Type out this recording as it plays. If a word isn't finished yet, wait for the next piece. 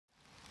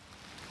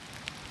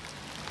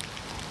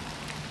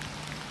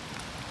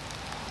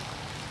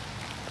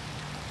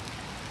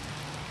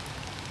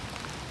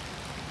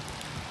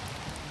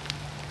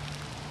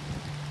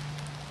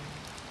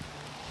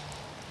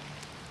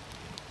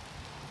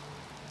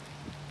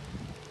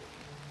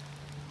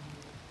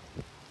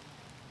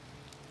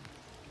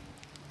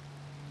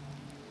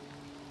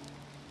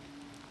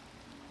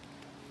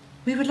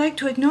We would like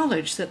to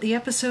acknowledge that the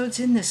episodes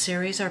in this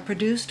series are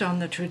produced on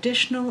the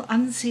traditional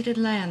unceded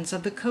lands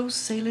of the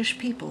Coast Salish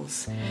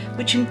peoples,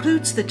 which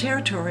includes the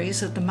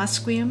territories of the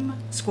Musqueam,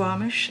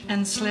 Squamish,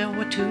 and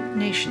Tsleil-Waututh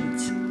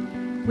nations.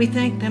 We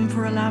thank them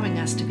for allowing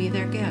us to be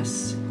their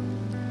guests.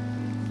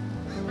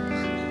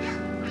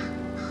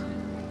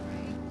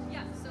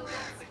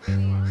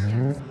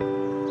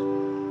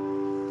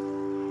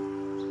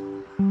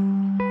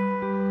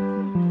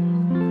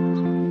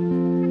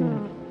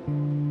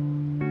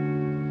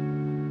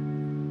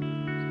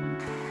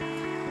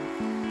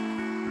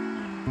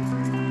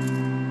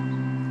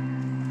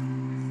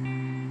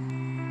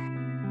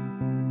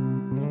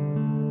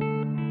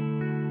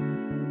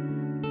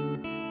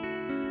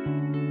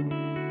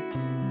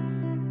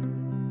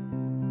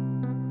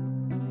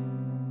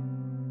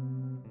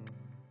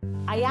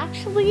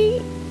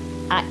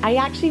 I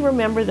actually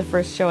remember the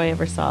first show I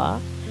ever saw.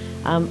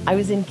 I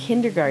was in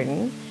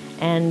kindergarten,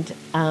 and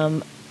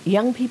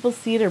Young People's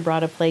Theatre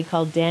brought a play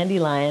called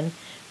Dandelion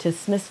to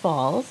Smiths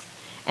Falls,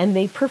 and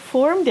they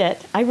performed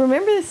it. I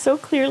remember this so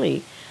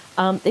clearly.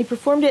 They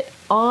performed it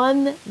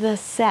on the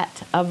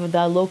set of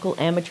the local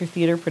amateur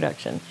theatre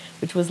production,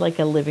 which was like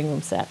a living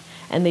room set,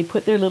 and they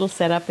put their little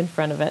set up in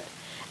front of it.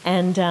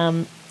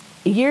 And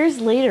years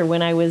later,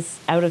 when I was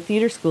out of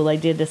theatre school, I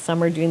did a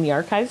summer doing the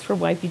archives for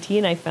YPT,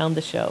 and I found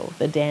the show,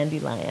 The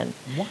Dandelion.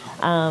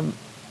 Wow.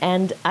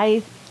 And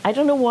I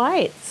don't know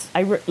why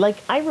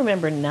I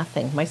remember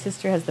nothing. My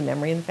sister has the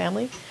memory in the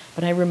family,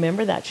 but I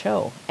remember that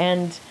show,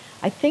 and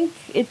I think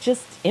it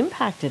just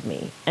impacted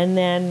me. And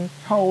then,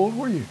 how old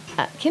were you?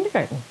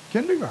 Kindergarten.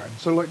 Kindergarten,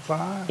 so like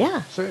 5,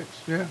 yeah,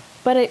 6, yeah.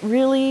 But it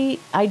really,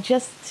 I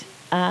just,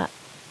 I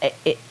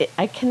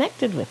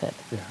connected with it.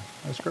 Yeah,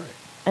 that's great.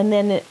 And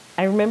then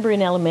I remember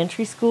in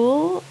elementary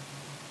school,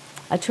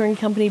 a touring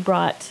company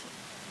brought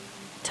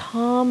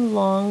Tom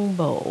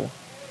Longbow,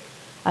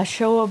 a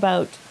show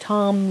about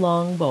Tom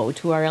Longbow,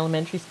 to our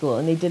elementary school,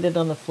 and they did it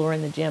on the floor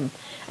in the gym.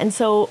 And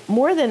so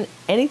more than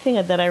anything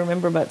that I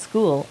remember about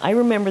school, I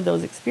remember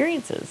those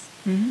experiences.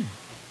 Mm-hmm.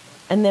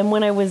 And then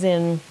when I was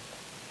in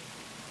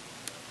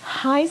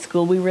high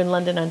school, we were in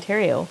London,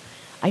 Ontario,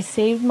 I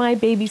saved my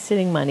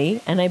babysitting money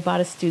and I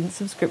bought a student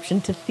subscription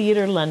to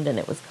Theatre London,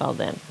 it was called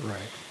then. Right.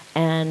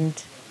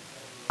 And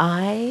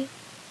I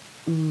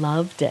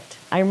loved it.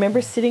 I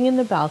remember sitting in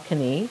the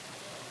balcony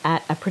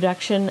at a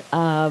production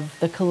of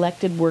the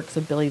collected works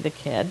of Billy the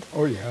Kid.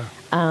 Oh, yeah.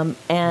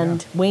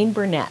 And Wayne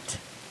Burnett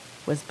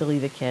was Billy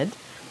the Kid.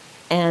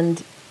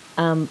 And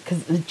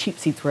because the cheap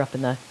seats were up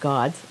in the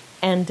gods.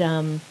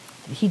 And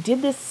he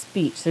did this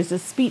speech. There's a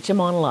speech, a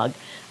monologue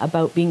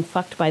about being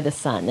fucked by the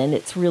sun. And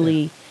it's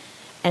really... Yeah.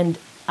 And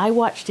I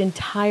watched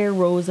entire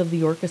rows of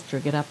the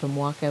orchestra get up and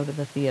walk out of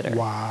the theater.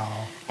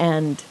 Wow.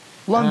 And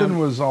London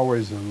was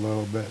always a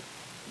little bit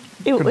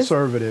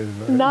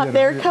conservative. Not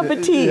their cup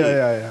of tea.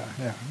 Yeah.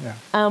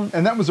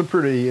 And that was a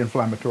pretty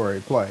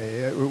inflammatory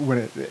play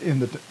when in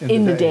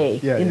the day.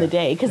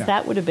 Because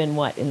that would have been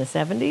what, in the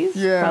 70s?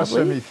 Yeah,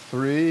 probably?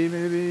 73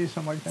 maybe,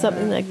 something like that.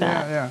 Something like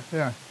that.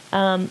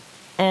 Yeah.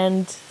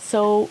 And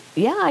so,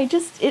 yeah,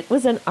 it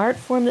was an art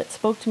form that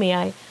spoke to me.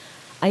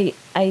 I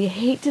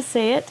hate to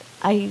say it,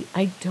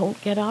 I don't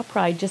get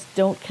opera. I just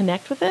don't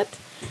connect with it.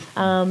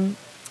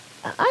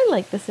 I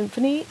like the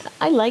symphony.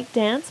 I like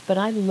dance, but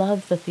I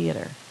love the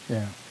theater.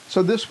 Yeah.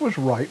 So this was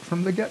right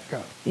from the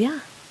get-go. Yeah.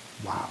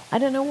 Wow. I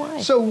don't know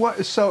why.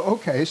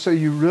 So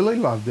you really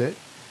loved it.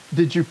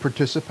 Did you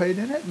participate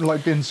in it,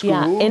 like in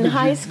school? Yeah. In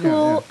high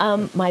school,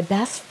 my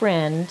best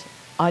friend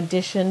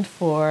auditioned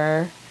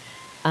for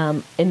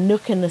A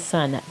Nook in the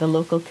Sun at the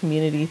local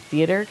community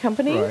theater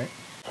company. Right.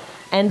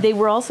 And they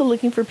were also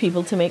looking for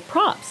people to make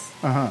props.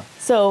 Uh-huh.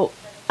 So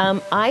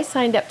I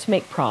signed up to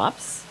make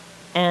props,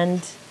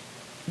 and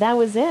that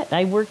was it.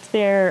 I worked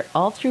there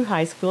all through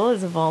high school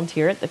as a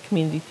volunteer at the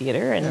community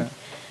theater, and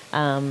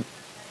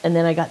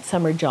then I got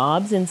summer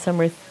jobs in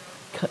summer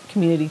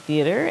community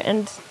theater.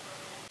 And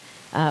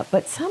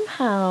but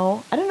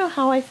somehow, I don't know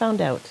how I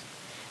found out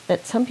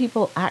that some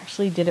people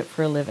actually did it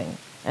for a living,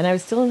 and I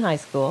was still in high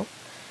school,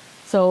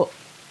 so.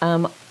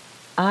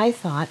 I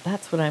thought,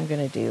 that's what I'm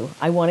going to do.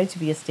 I wanted to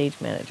be a stage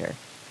manager.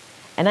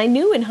 And I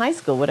knew in high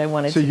school what I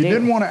wanted to do. So you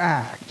didn't want to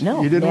act.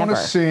 No, you didn't never.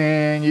 Want to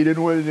sing. You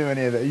didn't want to do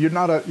any of that. You're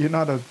not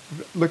a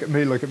look at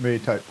me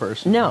type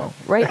person. No.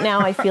 Right now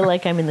I feel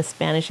like I'm in the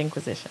Spanish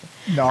Inquisition.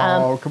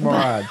 No, come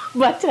on.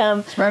 But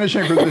Spanish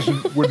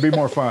Inquisition would be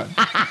more fun.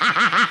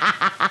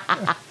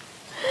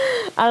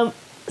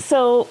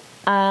 So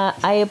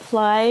I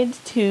applied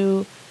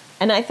to...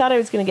 And I thought I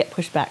was going to get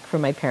pushed back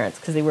from my parents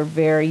because they were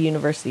very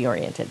university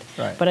oriented.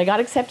 Right. But I got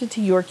accepted to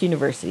York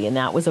University, and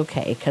that was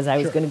okay because I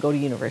was going to go to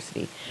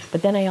university.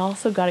 But then I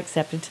also got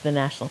accepted to the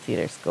National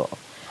Theatre School.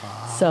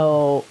 Ah.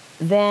 So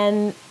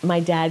then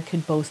my dad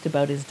could boast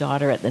about his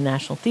daughter at the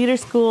National Theatre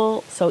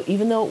School. So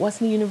even though it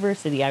wasn't a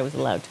university, I was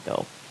allowed to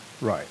go.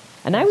 Right.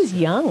 And I was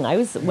young.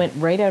 Went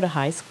right out of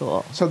high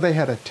school. So they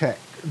had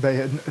they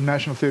had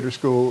National Theatre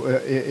School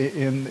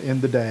in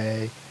the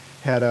day,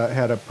 had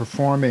a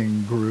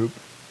performing group.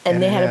 And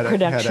they had a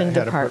production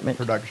department.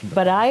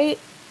 But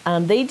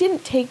they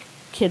didn't take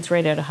kids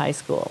right out of high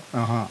school.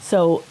 Uh-huh.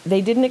 So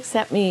they didn't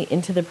accept me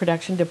into the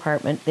production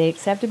department. They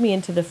accepted me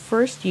into the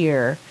first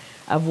year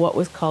of what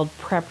was called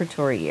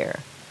preparatory year.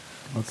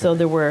 Okay. So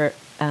there were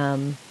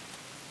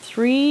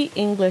 3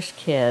 English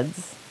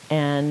kids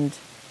and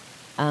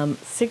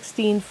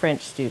 16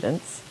 French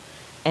students.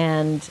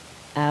 And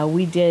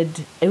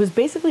it was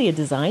basically a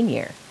design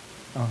year.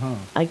 Uh-huh.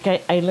 Like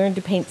I learned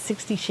to paint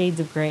 60 shades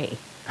of gray,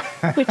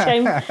 which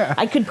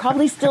I could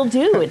probably still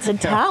do. It's a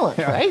talent,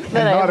 right? And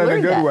not in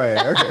a good way.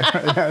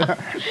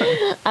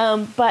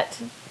 Okay.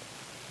 But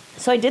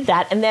so I did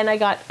that, and then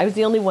I was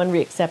the only one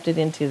reaccepted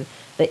into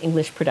the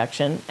English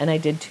production, and I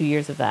did 2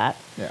 years of that.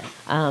 Yeah.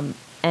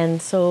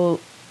 And so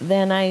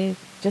then I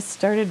just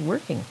started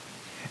working.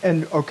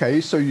 And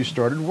okay, so you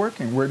started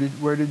working.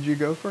 Where did you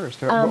go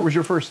first? What was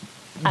your first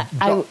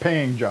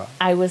paying job?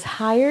 I was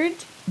hired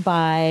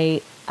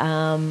by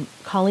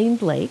Colleen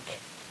Blake,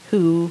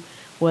 who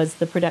was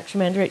the production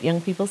manager at Young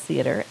People's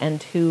Theatre,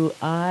 and who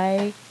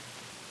I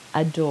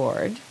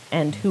adored,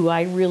 and who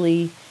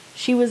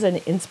she was an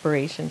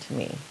inspiration to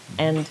me.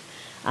 And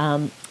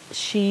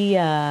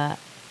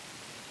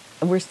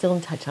we're still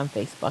in touch on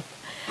Facebook.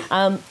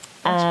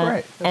 That's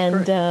great.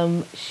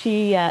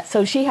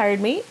 So she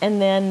hired me,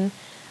 and then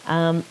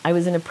I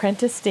was an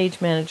apprentice stage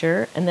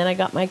manager, and then I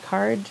got my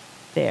card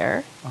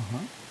there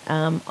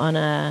on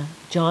a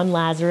John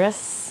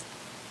Lazarus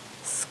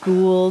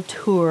school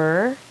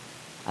tour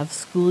of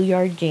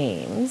schoolyard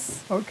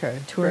games. Okay.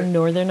 Touring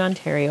Northern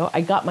Ontario. I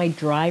got my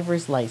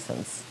driver's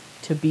license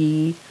to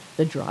be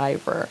the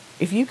driver.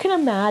 If you can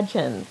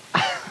imagine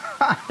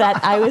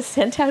that I was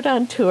sent out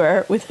on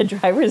tour with a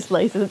driver's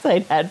license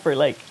I'd had for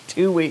like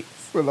 2 weeks.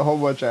 With a whole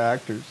bunch of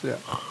actors, yeah.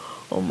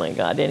 Oh my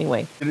God,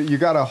 anyway. You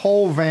got a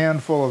whole van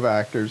full of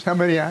actors. How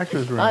many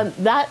actors were in it?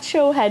 That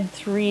show had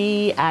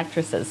 3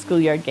 actresses,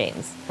 Schoolyard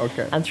Games.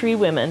 Okay. And 3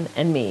 women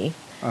and me.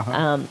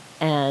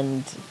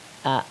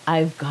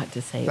 I've got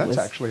to say That's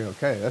actually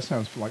okay. That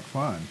sounds like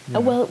fun.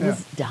 Well, it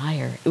was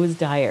dire. It was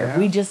dire.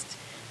 Yeah.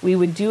 We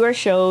would do our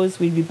shows.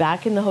 We'd be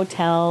back in the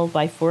hotel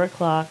by 4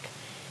 o'clock.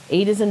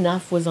 8 is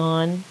Enough was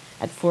on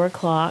at 4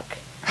 o'clock.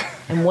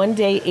 And one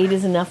day, 8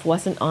 is Enough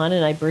wasn't on,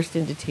 and I burst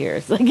into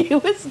tears. Like,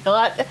 it was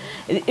not...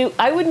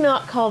 I would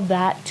not call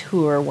that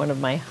tour one of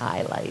my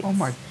highlights. Oh,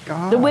 my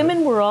God. The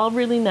women were all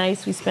really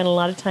nice. We spent a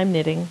lot of time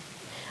knitting.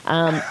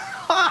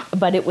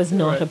 But it was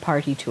not a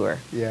party tour.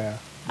 Yeah.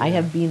 I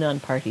have been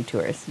on party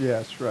tours.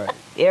 Yes, right.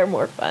 They're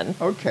more fun.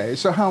 Okay,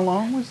 so how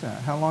long was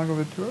that? How long of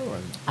a tour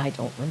was it? I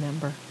don't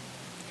remember.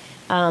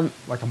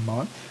 Like a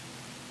month?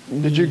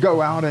 Did you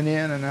go out and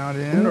in and out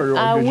in, or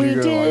did we you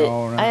go did,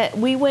 all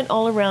around? We went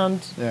all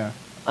around Yeah.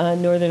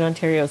 Northern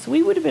Ontario. So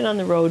we would have been on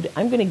the road,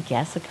 I'm going to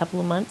guess, a couple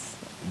of months.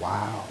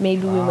 Wow.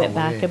 Maybe we went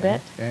back a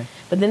bit. Okay.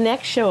 But the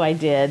next show I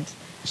did...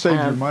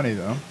 Saved your money,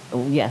 though.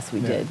 Oh, yes, we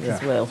did,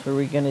 because yeah. what else were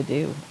we going to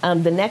do?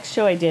 The next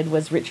show I did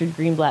was Richard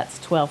Greenblatt's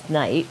 12th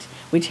Night,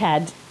 which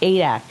had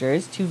 8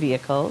 actors, 2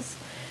 vehicles.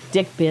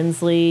 Dick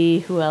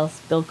Binsley, who else?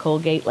 Bill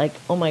Colgate, like,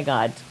 oh my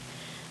God.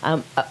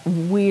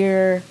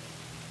 We're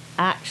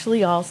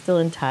actually all still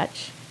in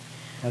touch.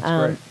 That's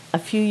great. A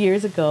few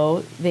years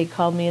ago, they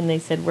called me and they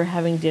said, we're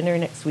having dinner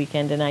next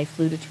weekend, and I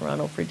flew to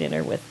Toronto for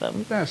dinner with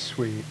them. That's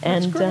sweet.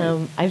 That's And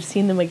great. I've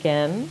seen them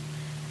again,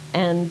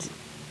 and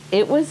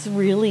it was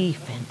really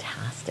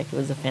fantastic. It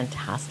was a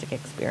fantastic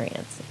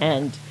experience,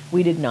 and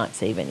we did not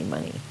save any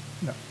money.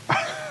 No.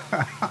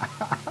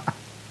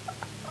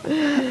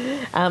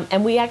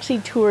 And we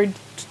actually toured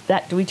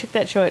that. We took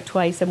that show out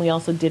twice, and we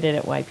also did it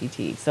at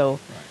YPT. So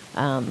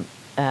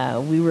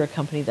we were a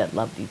company that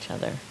loved each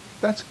other.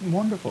 That's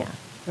wonderful. Yeah.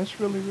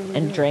 That's really, really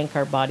And good. drank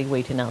our body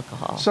weight in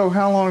alcohol. So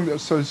how long?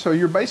 So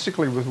you're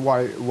basically with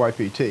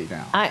YPT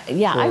now.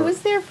 I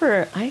was there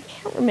for, I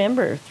can't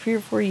remember, 3 or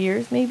 4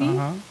 years maybe.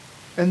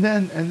 And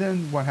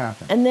then what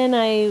happened? And then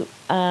I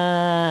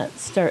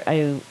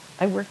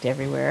worked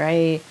everywhere.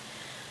 I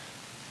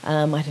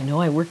don't know.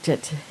 I worked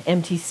at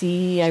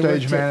MTC.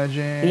 Stage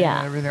managing.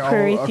 Yeah, everything.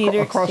 Prairie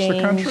Theatre across Exchange.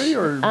 the country,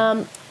 or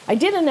I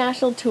did a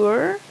national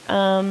tour.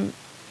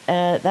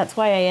 That's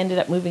why I ended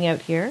up moving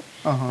out here,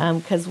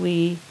 because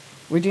we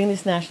were doing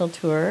this national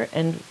tour,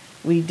 and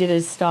we did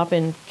a stop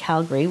in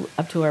Calgary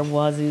up to our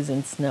wazoos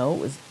in snow. It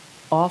was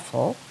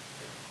awful.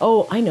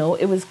 Oh, I know.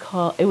 It was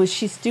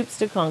She Stoops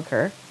to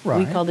Conquer. Right.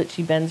 We called it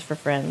She Bends for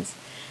Friends.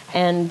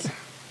 And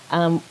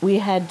we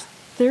had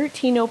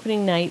 13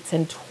 opening nights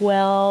and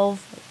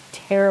 12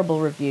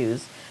 terrible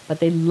reviews, but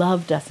they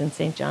loved us in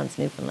St. John's,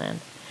 Newfoundland.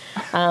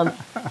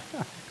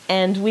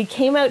 And we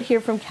came out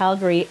here from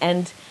Calgary,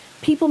 and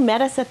people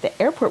met us at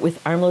the airport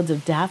with armloads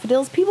of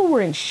daffodils. People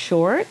were in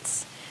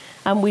shorts.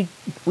 We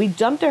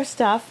dumped our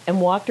stuff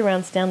and walked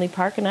around Stanley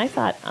Park, and I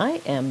thought,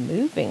 I am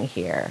moving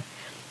here.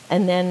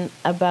 And then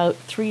about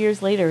 3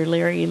 years later,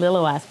 Larry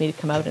Lillo asked me to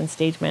come out and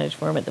stage manage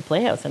for him at the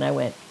Playhouse, and I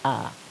went,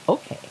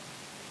 okay.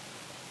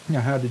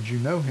 Now, how did you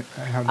know him?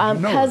 How did you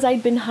know Because her?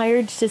 I'd been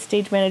hired to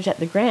stage manage at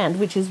the Grand,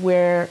 which is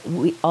where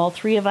all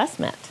 3 of us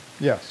met.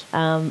 Yes.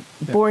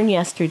 Born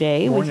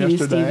Yesterday Born with you,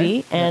 Yesterday,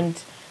 Stevie,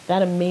 and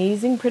that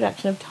amazing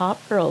production of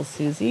Top Girls,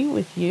 Susie,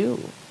 with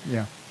you.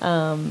 Yeah.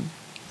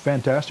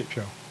 Fantastic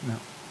show. Yeah.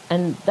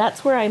 And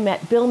that's where I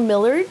met Bill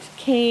Millard,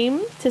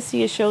 came to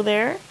see a show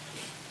there.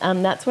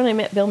 That's when I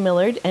met Bill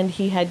Millard, and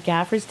he had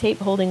gaffer's tape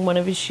holding one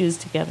of his shoes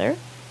together.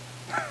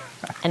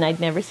 And I'd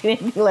never seen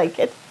anything like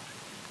it.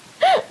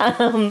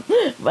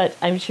 But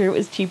I'm sure it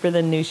was cheaper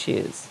than new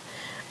shoes.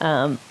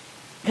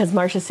 Because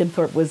Marcia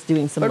Sibthorpe was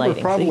doing some lighting.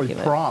 They were probably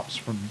props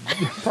from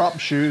prop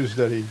shoes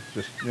that he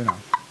just,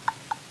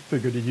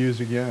 figured he'd use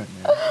again.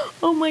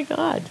 Oh my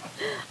God.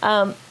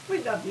 We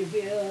love you,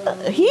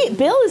 Bill.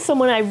 Bill is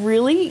someone I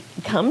really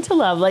come to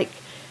love. Like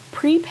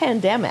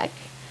pre-pandemic,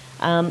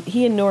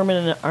 he and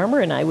Norman Armour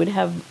and I would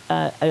have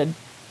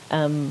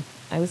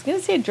I was going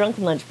to say a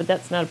drunken lunch, but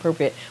that's not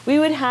appropriate. We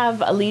would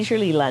have a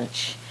leisurely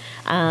lunch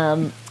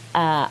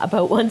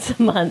about once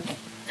a month.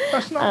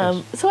 That's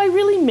nice. So I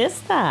really miss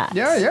that.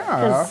 Yeah.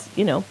 Because,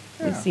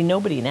 we see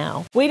nobody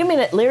now. Wait a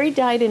minute. Larry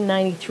died in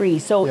 93,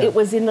 so it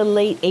was in the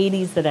late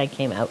 80s that I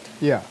came out.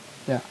 Yeah.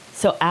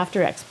 So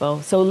after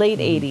Expo, so late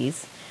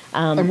 80s.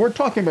 And we're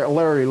talking about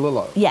Larry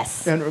Lillo.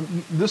 Yes. And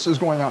this is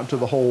going out to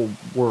the whole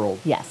world.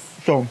 Yes.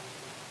 So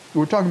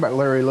we're talking about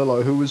Larry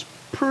Lillo, who was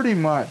pretty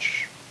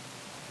much,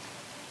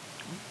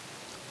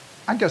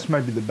 I guess,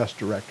 maybe the best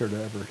director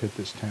to ever hit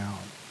this town,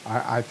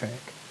 I think.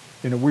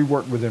 We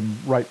worked with him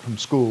right from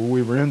school.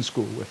 We were in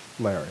school with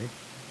Larry.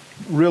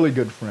 Really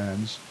good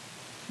friends.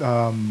 Did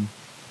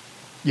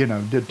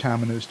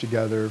Tamanous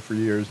together for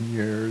years and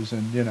years,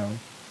 and,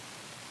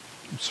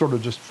 sort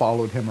of just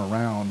followed him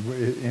around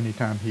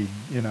anytime he'd,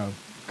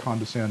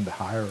 condescend to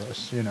hire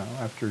us,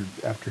 after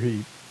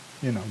he,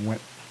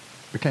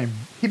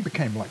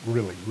 became like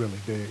really, really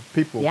big.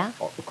 People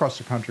across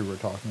the country were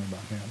talking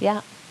about him.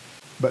 Yeah.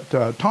 But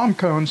Tom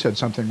Cohn said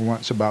something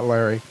once about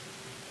Larry.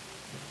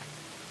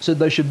 Said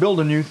they should build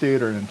a new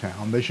theater in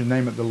town. They should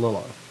name it the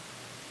Lillo.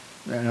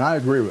 And I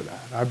agree with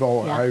that. I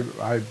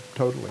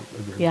totally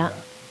agree with that.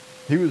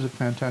 He was a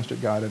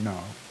fantastic guy to know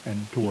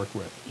and to work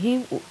with.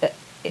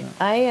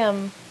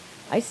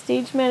 I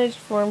stage managed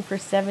for him for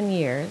 7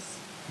 years.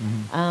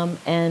 Mm-hmm.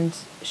 And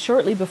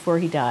shortly before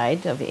he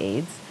died of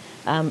AIDS,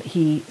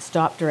 he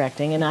stopped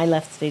directing, and I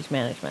left stage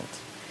management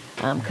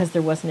because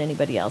there wasn't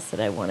anybody else that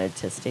I wanted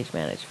to stage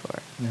manage for.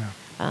 Yeah.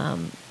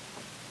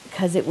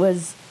 Because it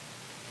was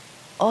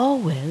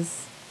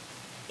always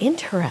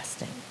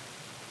interesting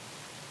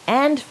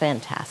and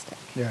fantastic.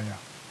 Yeah.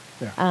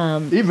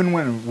 Even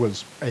when it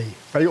was a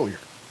failure,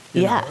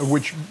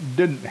 which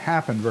didn't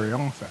happen very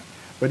often.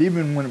 But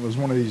even when it was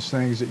one of these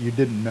things that you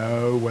didn't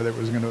know whether it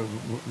was going to,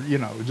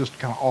 just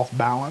kind of off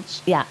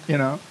balance,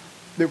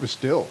 it was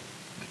still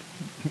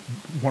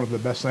one of the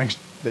best things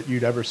that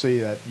you'd ever see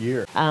that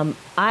year.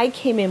 I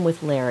came in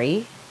with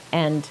Larry,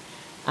 and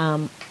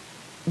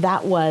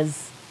that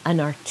was an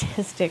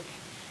artistic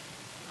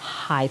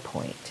high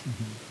point.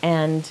 Mm-hmm.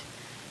 And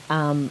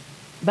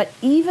but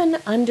even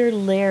under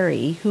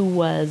Larry, who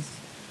was,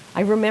 I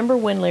remember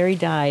when Larry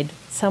died,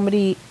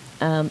 somebody,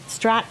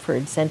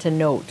 Stratford sent a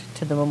note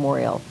to the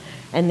memorial,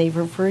 and they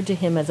referred to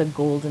him as a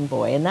golden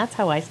boy, and that's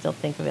how I still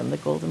think of him, the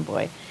golden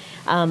boy.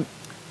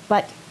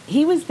 But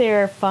he was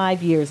there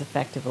 5 years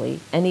effectively,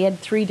 and he had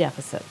 3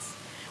 deficits,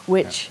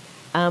 which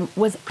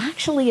was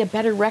actually a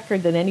better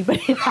record than anybody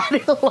had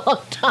had in a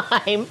long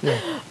time.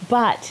 Yeah.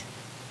 But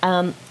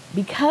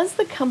because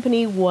the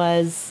company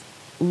was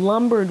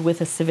lumbered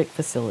with a civic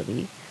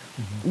facility,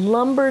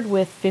 lumbered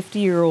with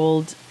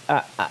 50-year-old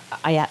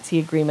IATSE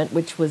agreement,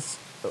 which was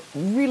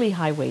really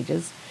high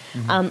wages,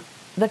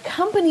 the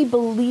company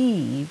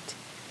believed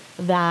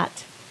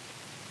that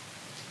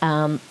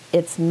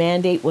its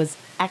mandate was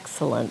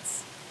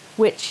excellence,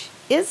 which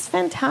is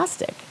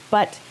fantastic.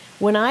 But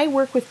when I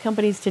work with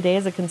companies today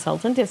as a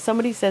consultant, if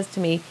somebody says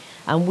to me,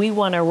 we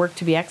want our work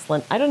to be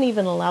excellent, I don't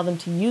even allow them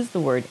to use the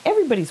word.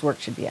 Everybody's work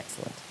should be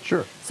excellent.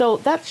 Sure. So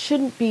that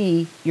shouldn't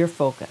be your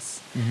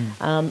focus.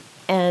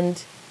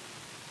 And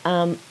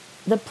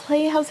the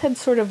Playhouse had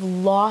sort of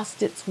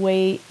lost its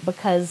way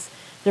because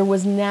there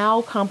was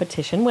now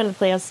competition when the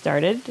Playhouse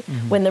started,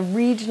 when the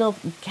regional,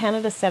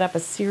 Canada set up a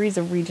series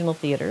of regional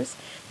theaters.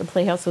 The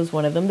Playhouse was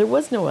one of them. There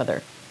was no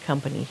other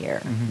company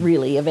here,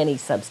 really, of any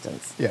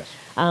substance. Yes.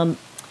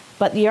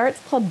 But the Arts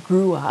Club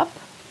grew up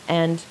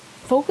and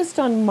focused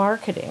on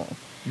marketing,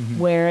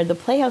 where the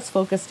Playhouse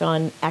focused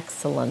on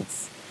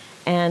excellence,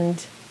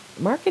 and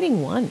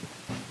marketing won.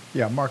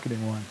 Yeah,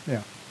 marketing won,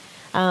 yeah.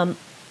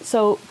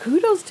 So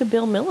kudos to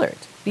Bill Millard,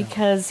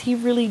 because he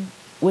really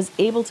was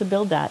able to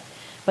build that.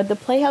 But the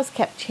Playhouse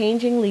kept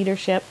changing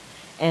leadership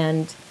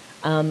and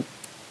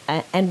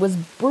was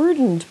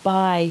burdened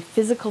by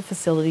physical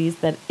facilities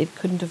that it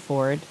couldn't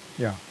afford.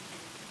 Yeah.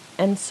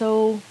 And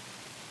so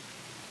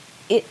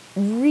it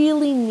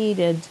really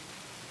needed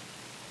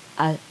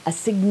a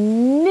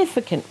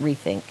significant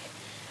rethink.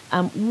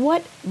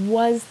 What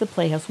was the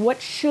Playhouse?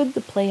 What should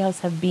the Playhouse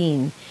have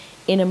been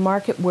in a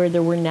market where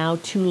there were now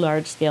 2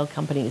 large-scale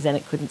companies and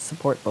it couldn't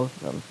support both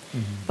of them?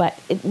 But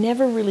it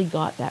never really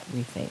got that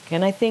rethink.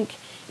 And I think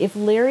if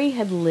Larry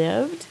had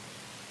lived,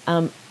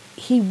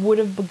 he would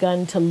have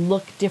begun to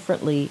look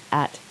differently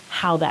at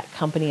how that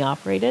company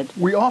operated.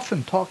 We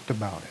often talked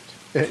about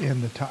it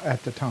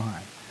at the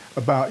time.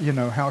 about,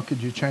 how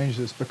could you change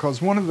this?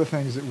 Because one of the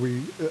things that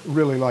we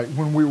really like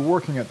when we were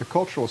working at the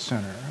Cultural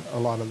Center a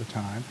lot of the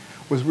time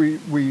was we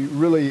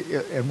really,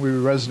 and we were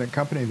a resident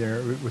company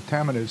there with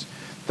Tamanus,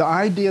 the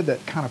idea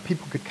that kind of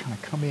people could kind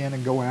of come in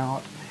and go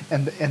out,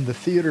 and the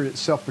theater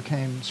itself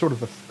became sort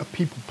of a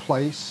people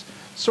place,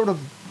 sort of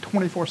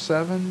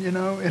 24/7, in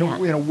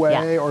a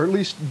way, or at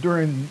least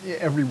during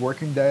every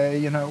working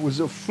day, it was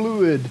a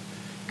fluid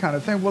kind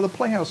of thing. Well, the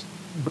Playhouse,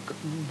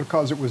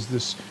 because it was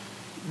this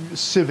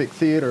civic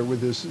theater with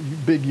this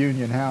big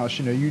union house,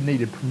 you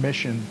needed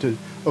permission to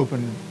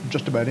open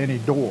just about any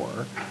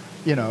door.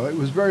 It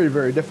was very,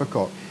 very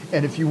difficult.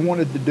 And if you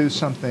wanted to do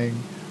something,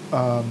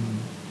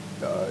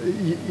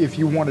 if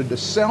you wanted to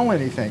sell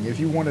anything, if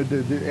you wanted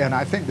to do, and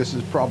I think this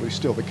is probably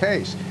still the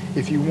case,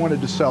 if you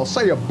wanted to sell,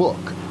 say, a book,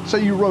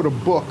 say you wrote a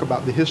book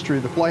about the history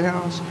of the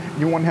Playhouse, and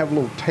you want to have a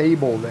little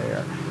table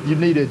there, you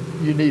needed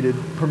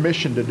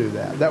permission to do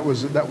that. That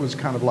was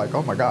kind of like,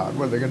 oh my God,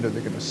 what are they going to do?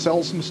 They're going to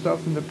sell some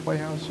stuff in the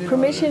Playhouse?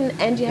 Permission,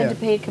 and you had to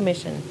pay a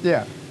commission.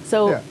 Yeah.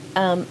 So,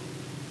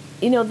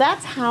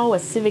 that's how a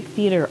civic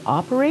theater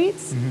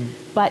operates,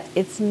 but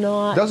it's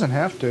not... Doesn't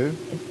have to.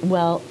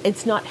 Well,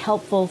 it's not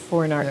helpful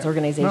for an arts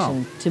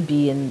organization to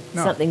be in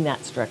something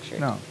that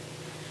structured. No.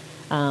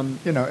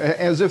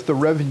 As if the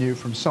revenue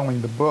from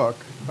selling the book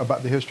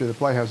about the history of the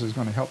Playhouse is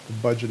going to help the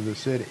budget of the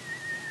city.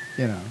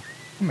 I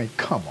mean,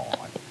 come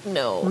on.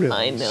 No, really,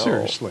 I know.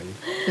 Seriously.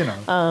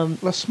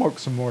 Let's smoke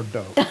some more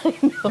dope.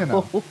 I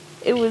know.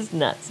 It was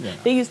nuts. Yeah.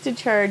 They used to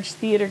charge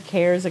Theatre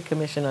Cares a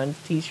commission on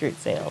T-shirt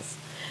sales,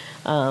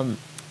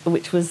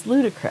 which was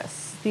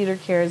ludicrous. Theatre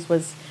Cares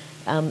was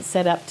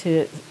set up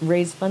to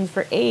raise funds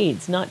for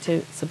AIDS, not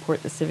to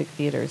support the civic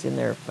theaters in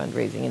their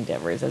fundraising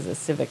endeavors as a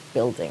civic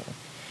building.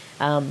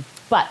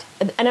 But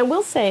I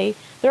will say,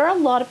 there are a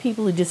lot of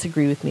people who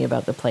disagree with me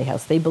about the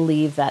Playhouse. They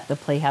believe that the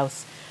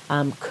Playhouse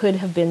could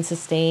have been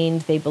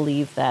sustained. They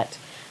believe that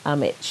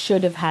it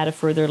should have had a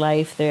further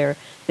life.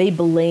 They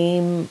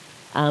blame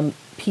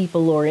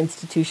people or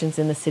institutions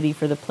in the city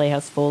for the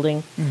Playhouse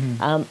folding.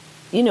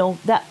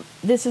 That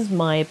this is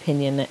my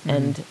opinion,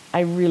 and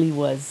I really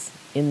was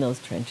in those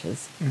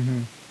trenches.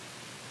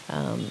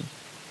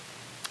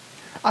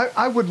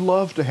 I would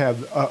love to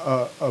have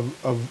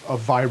a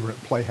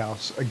vibrant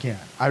Playhouse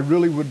again. I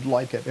really would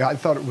like it. I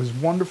thought it was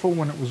wonderful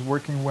when it was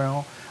working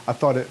well. I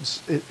thought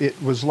it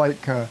was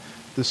like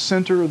the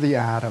center of the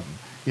atom.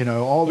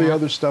 All the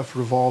other stuff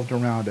revolved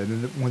around it.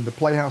 And when the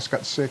Playhouse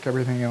got sick,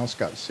 everything else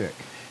got sick.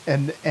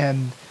 And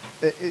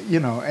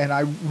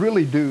I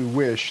really do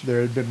wish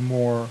there had been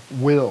more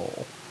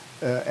will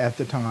at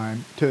the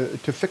time to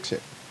fix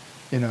it.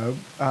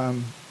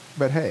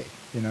 But hey.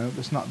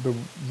 It's not the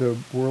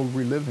world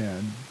we live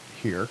in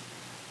here,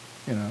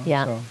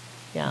 Yeah.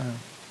 So,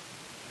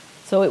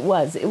 So it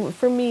was.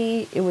 For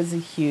me, it was a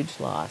huge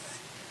loss.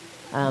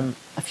 A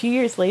few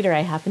years later,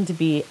 I happened to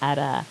be at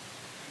a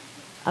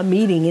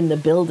meeting in the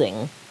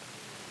building.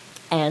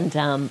 And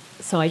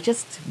so I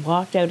just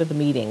walked out of the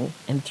meeting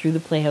and through the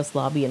Playhouse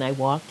lobby, and I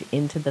walked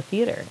into the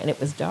theater, and it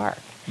was dark.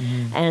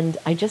 And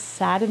I just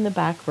sat in the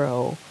back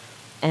row,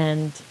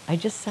 and I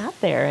just sat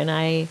there, and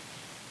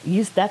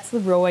that's the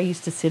row I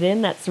used to sit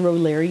in. That's the row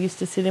Larry used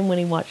to sit in when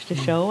he watched a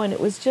show. And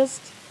it was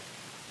just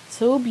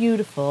so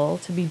beautiful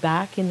to be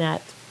back in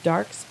that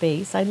dark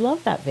space. I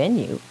love that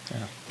venue.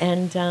 Yeah.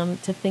 And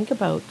to think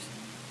about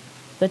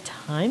the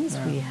times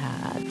we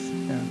had.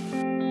 Yeah.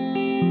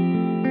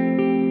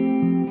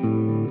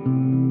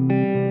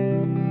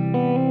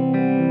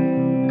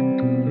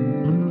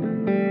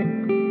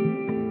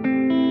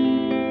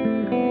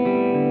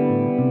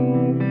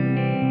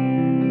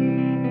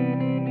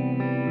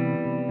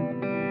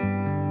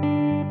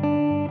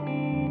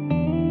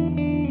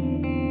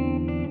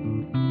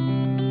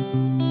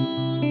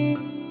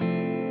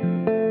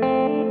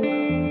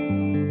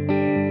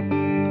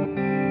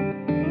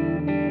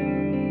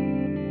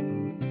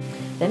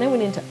 Then I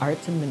went into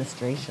arts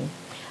administration.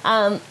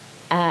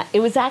 It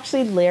was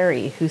actually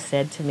Larry who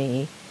said to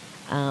me,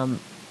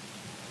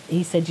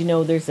 he said,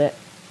 there's a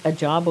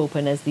job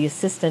open as the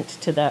assistant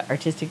to the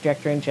artistic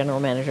director and general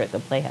manager at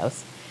the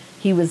Playhouse.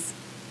 He was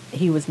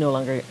no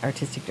longer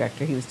artistic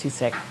director. He was too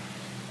sick.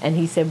 And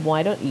he said,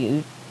 why don't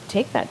you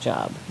take that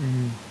job?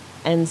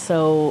 And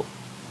so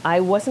I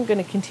wasn't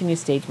going to continue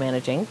stage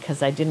managing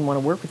because I didn't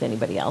want to work with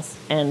anybody else.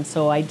 And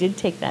so I did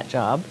take that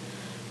job.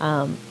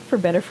 For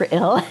better, for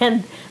ill,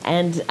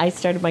 and I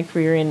started my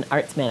career in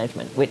arts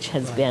management, which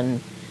has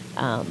been,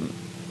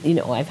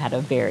 I've had a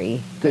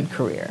very good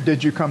career.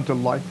 Did you come to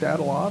like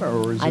that a lot,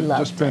 or has it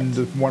just been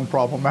one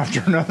problem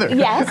after another?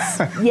 Yes,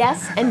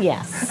 and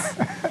yes.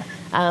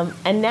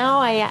 And now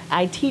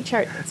I teach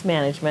arts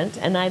management,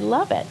 and I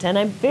love it, and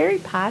I'm very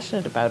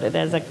passionate about it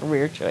as a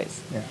career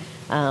choice.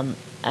 Yeah.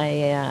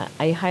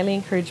 I highly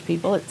encourage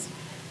people. It's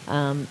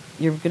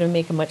you're going to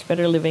make a much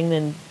better living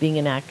than being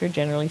an actor,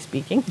 generally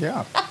speaking.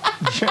 Yeah.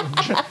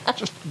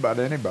 Just about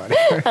anybody.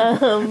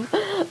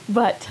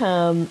 But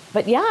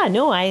yeah,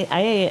 no,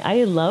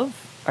 I love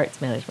arts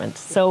management.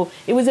 So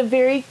it was a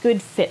very good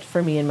fit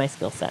for me and my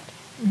skill set.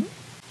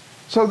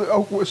 So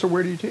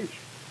where do you teach?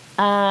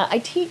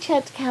 I teach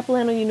at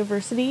Capilano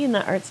University in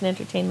the Arts and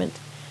Entertainment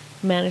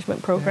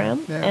Management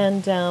program. Yeah.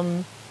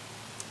 And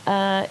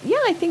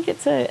I think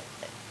it's a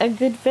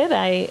good fit.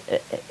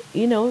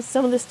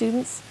 Some of the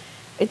students,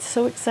 it's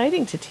so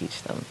exciting to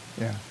teach them.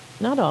 Yeah.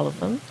 Not all of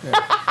them. Yeah.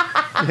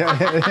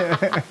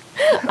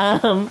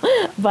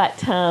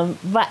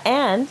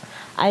 And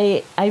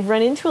I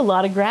run into a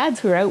lot of grads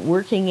who are out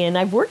working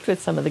I've worked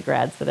with some of the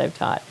grads that I've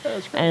taught.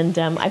 That's great. And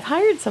I've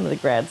hired some of the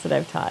grads that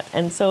I've taught.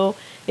 And so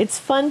it's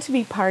fun to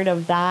be part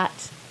of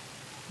that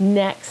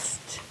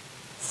next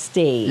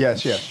stage.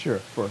 Yes, sure,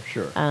 for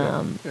sure.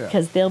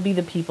 Because they'll be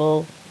the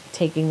people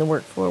taking the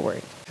work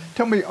forward.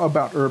 Tell me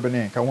about Urban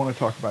Inc. I want to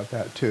talk about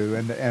that too,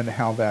 and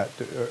how that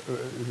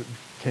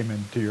came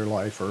into your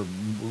life, or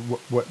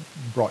what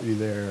brought you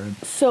there.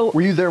 So,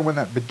 were you there when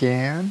that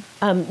began?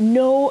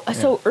 No. Yeah.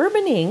 So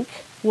Urban Inc.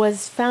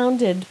 was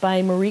founded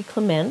by Marie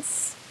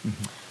Clements,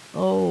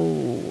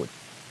 20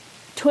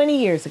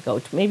 years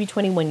ago, maybe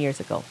 21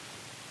 years ago.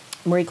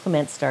 Marie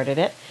Clements started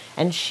it,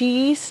 and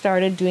she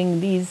started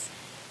doing these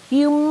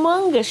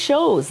humongous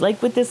shows,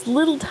 like with this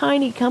little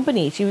tiny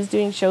company. She was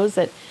doing shows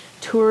that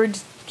toured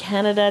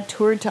Canada,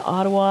 toured to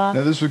Ottawa.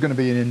 Now this was going to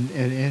be an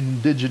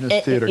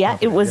Indigenous theater company.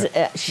 It was.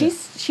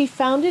 She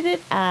founded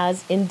it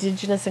as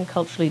Indigenous and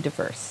culturally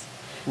diverse.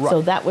 Right.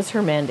 So that was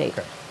her mandate.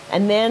 Okay.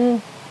 And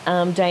then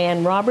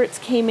Diane Roberts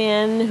came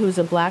in, who's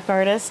a black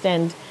artist,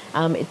 and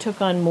it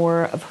took on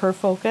more of her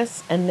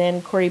focus. And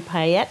then Corey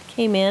Payette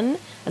came in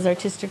as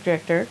artistic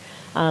director,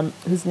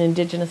 who's an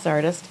Indigenous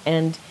artist,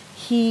 and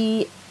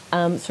he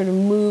sort of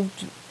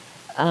moved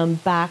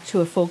back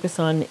to a focus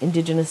on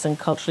Indigenous and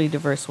culturally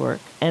diverse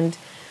work. And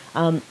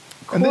and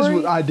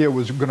this idea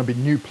was going to be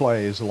new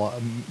plays a lot,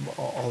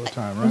 all the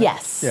time, right?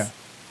 Yes. Yeah.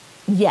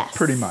 Yes.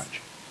 Pretty much.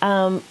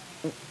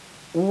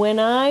 When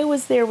I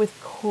was there with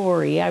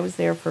Corey, I was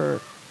there for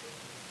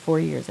 4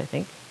 years, I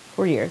think.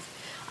 4 years.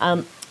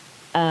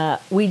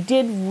 We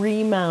did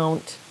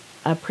remount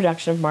a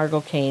production of Margot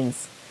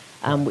Kane's,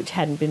 which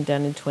hadn't been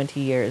done in 20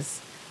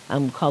 years,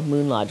 called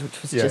Moon Lodge, which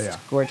was just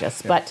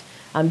gorgeous. Yeah. But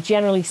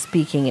generally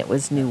speaking, it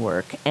was new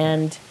work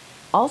and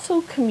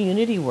also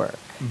community work.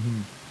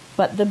 Mm-hmm.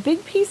 But the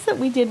big piece that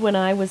we did when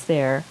I was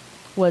there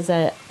was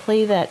a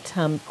play that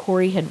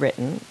Corey had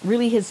written,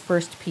 really his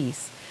first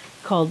piece,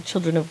 called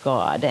Children of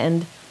God.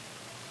 And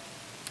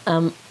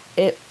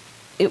it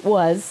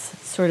was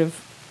sort of,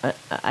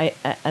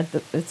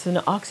 it's an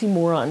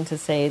oxymoron to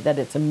say that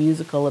it's a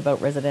musical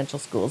about residential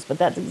schools, but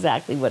that's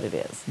exactly what it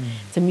is. Mm.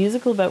 It's a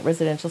musical about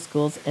residential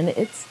schools, and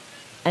it's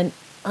an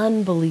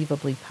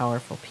unbelievably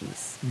powerful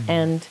piece. Mm-hmm.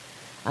 And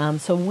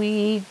so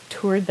we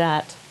toured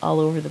that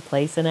all over the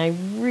place, and I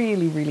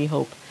really, really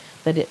hope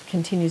that it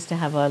continues to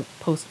have a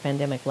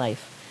post-pandemic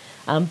life,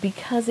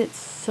 because it's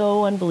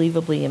so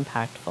unbelievably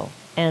impactful.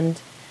 And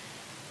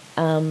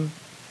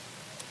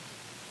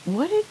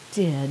what it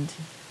did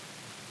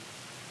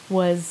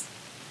was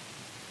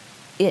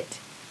it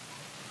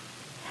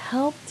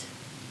helped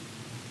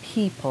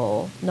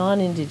people,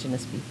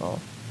 non-Indigenous people,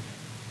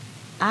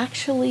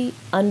 actually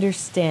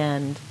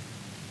understand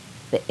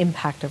the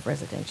impact of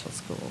residential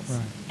schools.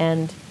 Right.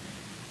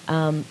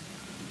 And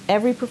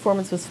every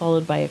performance was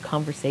followed by a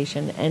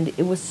conversation, and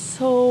it was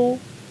so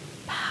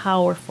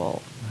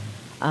powerful,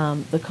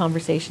 the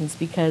conversations,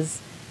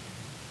 because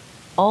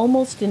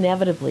almost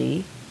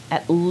inevitably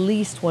at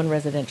least one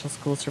residential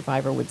school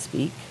survivor would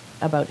speak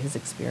about his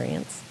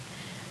experience.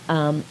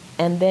 And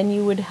then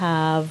you would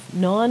have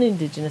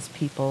non-Indigenous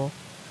people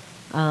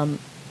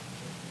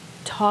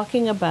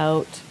talking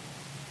about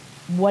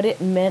what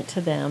it meant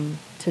to them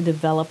to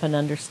develop an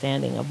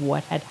understanding of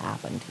what had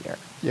happened here.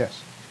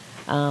 Yes.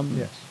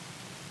 Yes.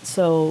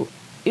 So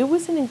it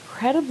was an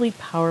incredibly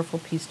powerful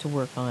piece to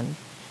work on.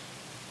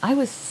 I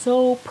was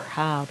so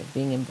proud of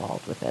being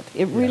involved with it.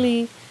 It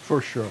really... For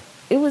sure.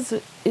 It was,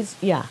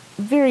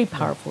 very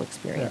powerful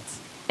experience.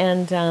 Yeah.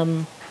 And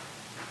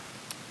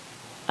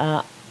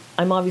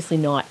I'm obviously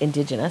not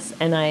Indigenous,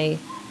 and I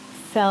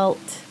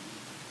felt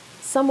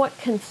somewhat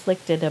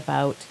conflicted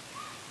about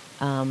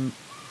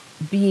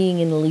being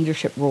in a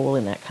leadership role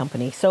in that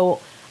company. So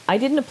I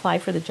didn't apply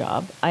for the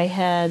job. I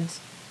had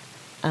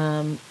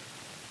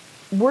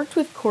worked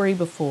with Corey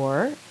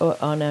before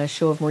on a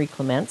show of Marie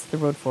Clements, The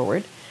Road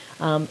Forward.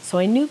 So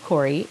I knew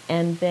Corey,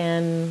 and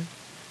then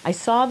I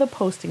saw the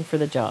posting for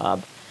the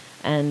job,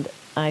 and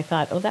I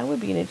thought, oh, that would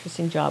be an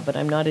interesting job, but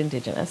I'm not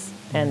Indigenous,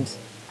 and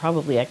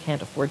probably I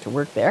can't afford to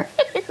work there.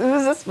 It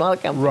was a small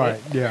company.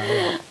 Right,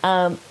 yeah.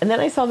 And then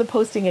I saw the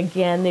posting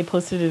again. They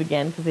posted it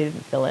again because they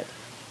didn't fill it.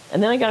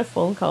 And then I got a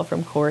phone call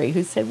from Corey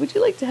who said, would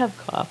you like to have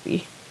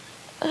coffee?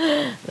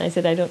 And I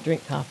said, I don't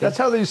drink coffee. That's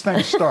how these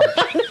things start.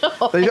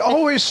 They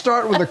always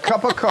start with a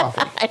cup of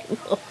coffee. I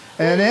know.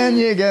 And then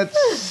you get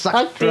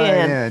sucked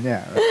right in.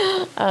 Yeah.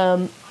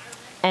 Right.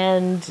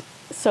 And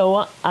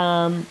so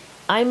I'm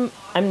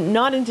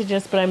not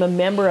Indigenous, but I'm a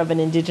member of an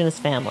Indigenous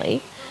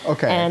family.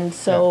 Okay. And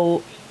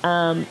so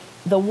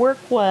the work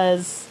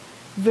was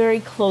very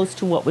close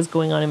to what was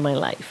going on in my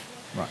life.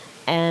 Right.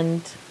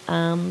 And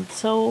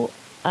so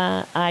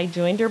I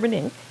joined Urban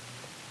Inc.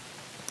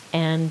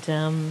 And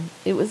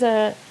it was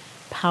a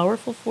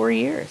powerful 4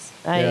 years.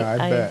 I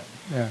bet.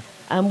 Yeah.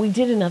 We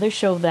did another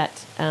show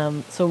that,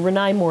 so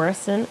Renee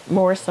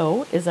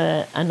Morisseau is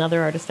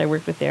another artist I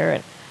worked with there.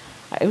 And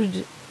I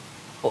would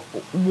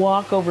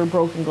walk over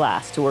broken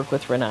glass to work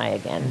with Renee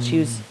again. She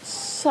was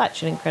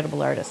such an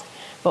incredible artist.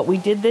 But we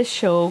did this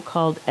show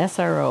called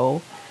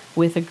SRO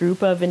with a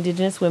group of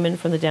Indigenous women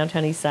from the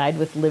downtown east side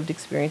with lived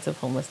experience of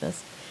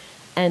homelessness.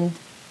 And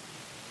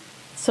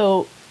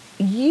so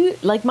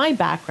my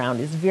background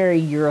is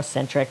very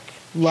Eurocentric,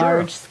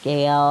 large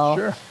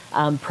scale,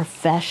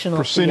 professional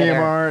proscenium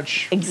theater.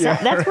 arch.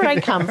 Exactly. That's where I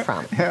come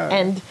from.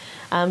 And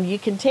you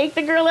can take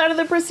the girl out of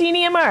the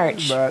proscenium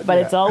arch, but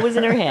it's always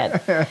in her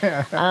head.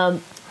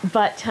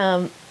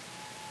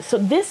 So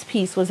this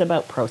piece was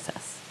about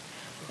process.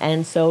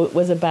 And so it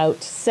was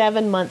about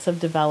 7 months of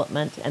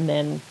development and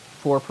then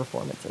 4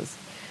 performances.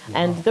 Wow.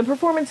 And the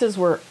performances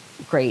were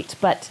great,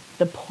 but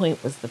the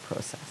point was the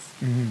process.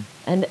 Mm-hmm.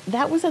 And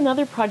that was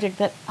another project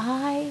that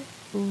I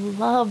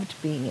loved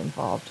being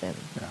involved in.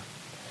 Yeah.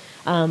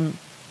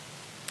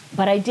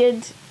 But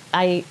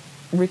I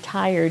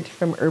retired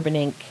from Urban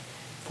Inc.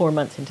 4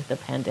 months into the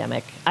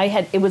pandemic.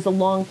 It was a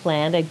long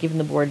plan. I'd given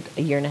the board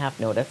a 1.5 year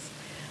notice.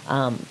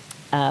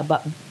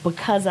 But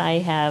because I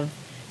have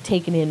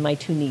taken in my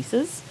 2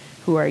 nieces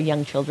who are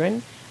young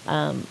children,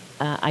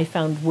 I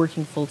found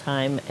working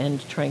full-time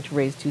and trying to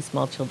raise 2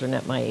 small children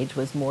at my age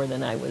was more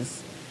than I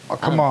was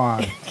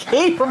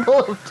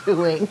capable of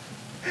doing.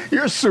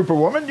 You're a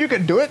superwoman. You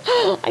can do it.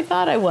 I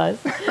thought I was.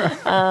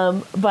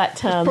 But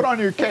just put on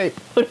your cape.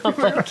 Put on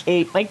my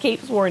cape. My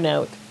cape's worn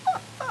out.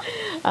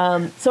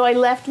 So I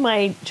left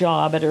my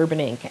job at Urban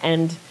Inc.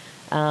 and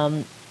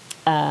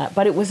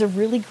but it was a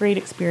really great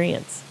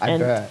experience. I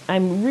bet.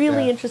 I'm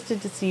really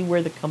interested to see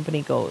where the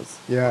company goes.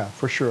 Yeah,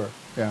 for sure.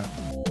 Yeah.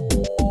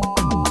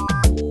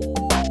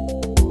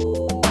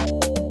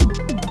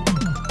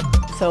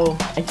 So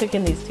I took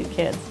in these 2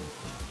 kids,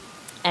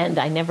 and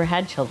I never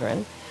had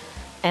children,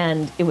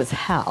 and it was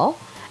hell.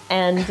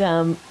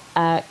 And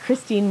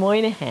Christine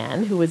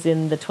Moynihan, who was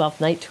in the 12th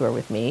Night Tour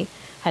with me,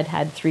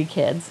 had 3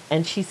 kids,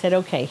 and she said,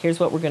 okay, here's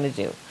what we're going to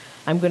do.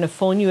 I'm going to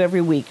phone you every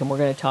week and we're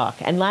going to talk.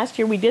 And last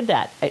year we did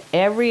that. I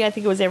think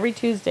it was every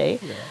Tuesday.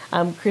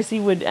 Yeah. Chrissy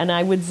and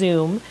I would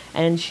Zoom,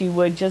 and she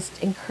would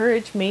just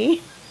encourage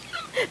me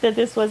that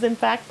this was in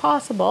fact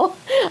possible,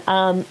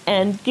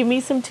 and give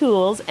me some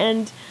tools.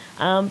 And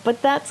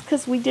but that's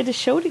because we did a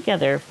show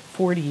together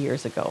 40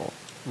 years ago.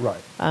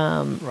 Right.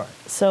 Right.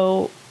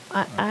 So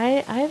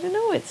I don't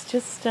know. It's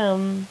just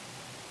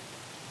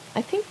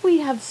I think we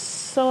have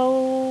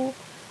so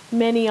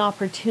many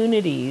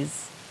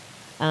opportunities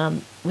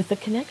with the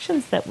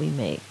connections that we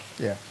make.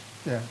 Yeah,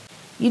 yeah.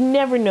 You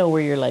never know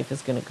where your life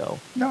is going to go.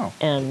 No.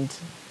 And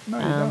no,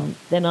 you don't.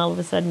 Then all of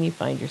a sudden you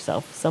find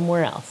yourself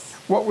somewhere else.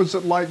 What was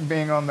it like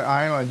being on the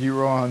island? You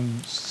were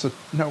on,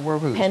 where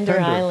was it? Pender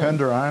Island.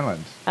 Pender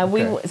Island.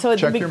 So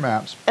check your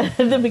maps. At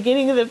the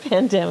beginning of the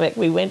pandemic,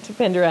 we went to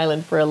Pender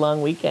Island for a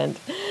long weekend.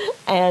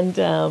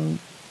 And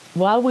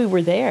while we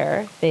were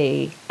there,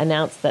 they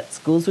announced that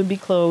schools would be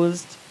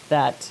closed,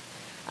 that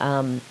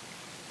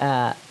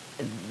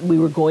we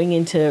were going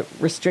into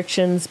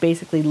restrictions,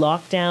 basically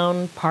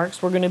lockdown,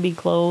 parks were going to be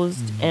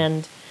closed.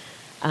 Mm-hmm.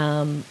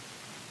 And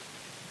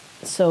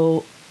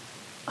so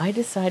I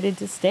decided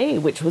to stay,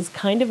 which was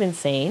kind of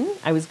insane.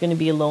 I was going to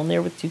be alone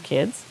there with 2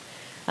 kids.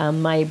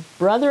 My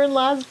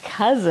brother-in-law's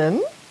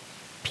cousin,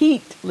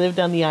 Pete, lived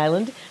on the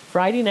island.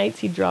 Friday nights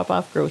he'd drop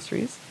off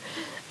groceries.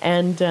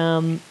 And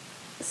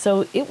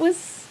so it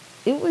was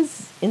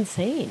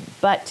insane.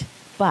 But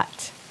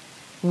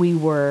we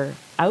were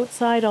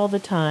outside all the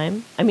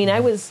time. I mean, I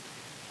was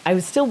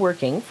still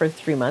working for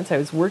 3 months. I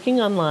was working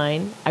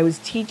online. I was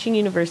teaching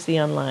university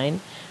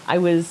online. I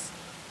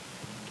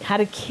had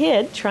a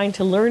kid trying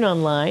to learn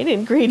online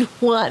in grade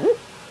 1,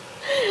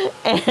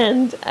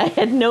 and I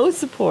had no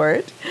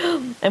support.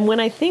 And when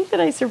I think that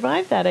I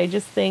survived that, I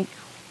just think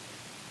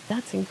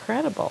that's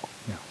incredible.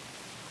 Yeah.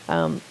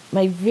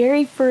 My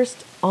very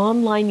first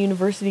online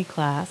university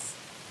class,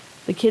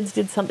 the kids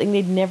did something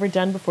they'd never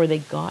done before. They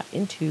got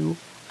into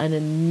an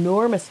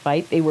enormous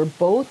fight. They were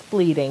both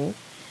bleeding.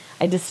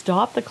 I had to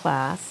stop the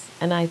class,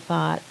 and I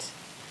thought,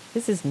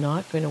 this is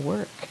not going to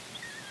work.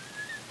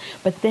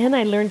 But then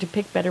I learned to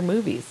pick better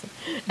movies.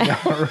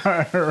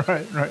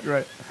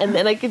 Right. And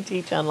then I could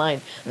teach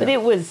online. But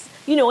it was,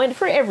 and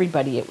for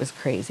everybody it was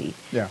crazy.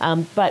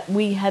 Yeah. But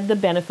we had the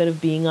benefit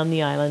of being on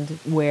the island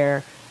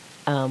where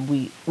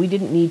we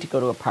didn't need to go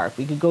to a park.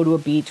 We could go to a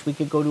beach. We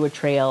could go to a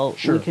trail.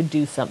 Sure. We could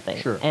do something.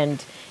 Sure. And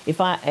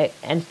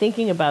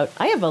thinking about,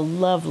 I have a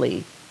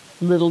lovely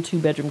little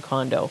 2-bedroom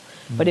condo.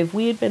 Mm-hmm. But if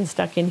we had been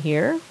stuck in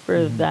here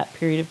for that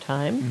period of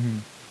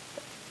time,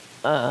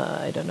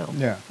 I don't know.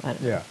 Yeah. I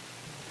don't know. Yeah.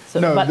 So,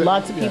 no, but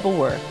lots of people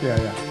were. Yeah,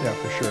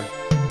 for sure.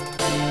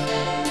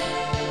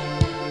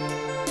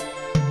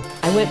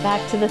 I went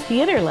back to the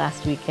theater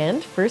last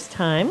weekend, first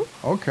time.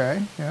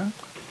 Okay, yeah.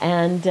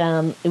 And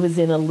it was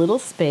in a little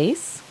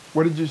space.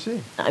 What did you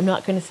see? I'm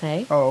not going to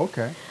say. Oh,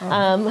 okay.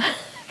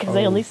 Because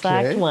I only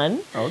slacked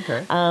one.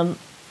 Okay.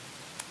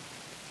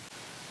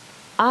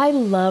 I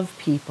love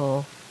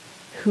people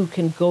who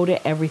can go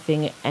to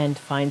everything and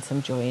find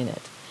some joy in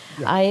it.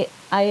 Yeah.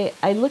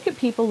 I look at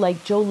people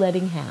like Joe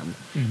Lettingham,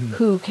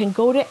 who can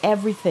go to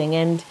everything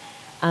and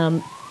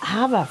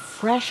have a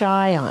fresh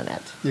eye on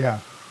it. Yeah.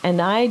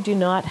 And I do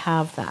not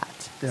have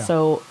that. Yeah.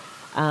 So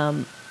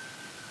I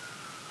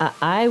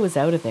was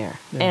out of there.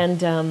 Yeah.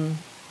 And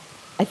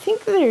I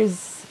think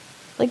there's,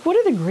 like, what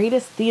are the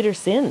greatest theater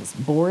sins?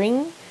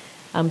 Boring,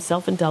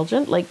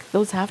 self-indulgent? Like,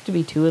 those have to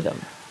be two of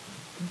them.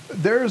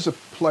 There's a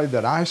play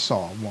that I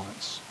saw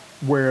once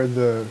where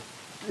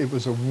it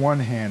was a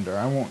one-hander.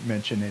 I won't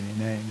mention any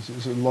names. It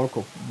was a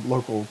local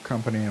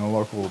company and a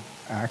local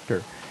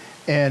actor.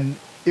 And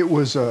it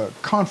was a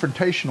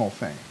confrontational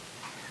thing.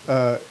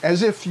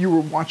 As if you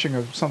were watching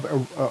a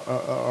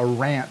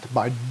rant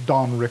by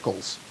Don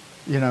Rickles.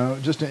 You know,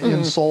 just an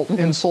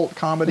insult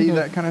comedy,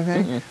 that kind of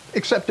thing.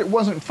 Except it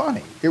wasn't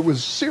funny. It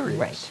was serious.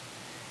 Right.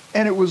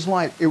 And it was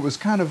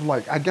kind of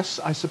like,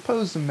 I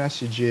suppose the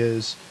message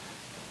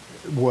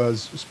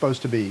was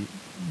supposed to be,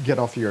 get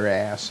off your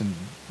ass and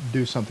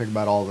do something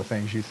about all the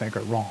things you think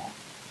are wrong.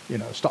 You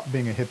know, stop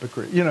being a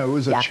hypocrite. You know, it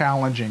was a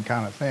challenging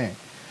kind of thing.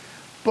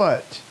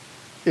 But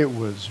it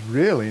was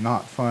really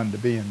not fun to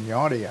be in the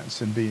audience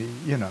and be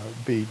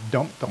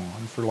dumped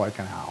on for like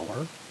an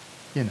hour.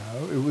 You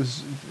know, it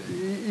was,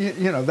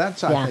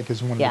 that's, I think,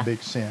 is one of the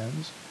big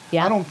sins.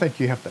 Yeah. I don't think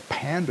you have to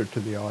pander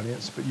to the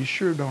audience, but you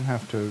sure don't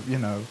have to,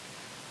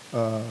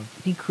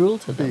 be cruel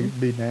to them.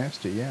 Be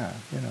nasty, yeah.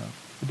 You know,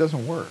 it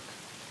doesn't work.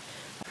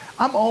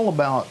 I'm all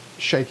about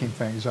shaking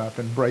things up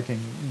and breaking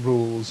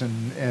rules,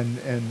 and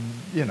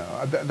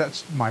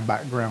that's my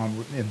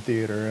background in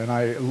theater, and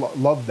I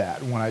love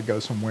that when I go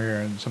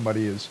somewhere and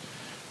somebody is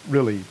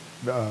really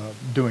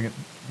doing it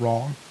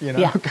wrong,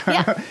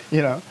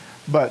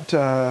 But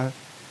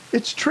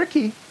it's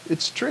tricky.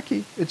 It's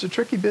tricky. It's a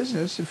tricky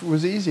business. If it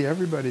was easy,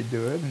 everybody'd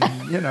do it, and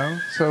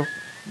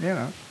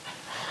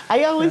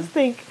I always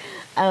think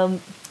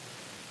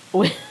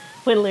when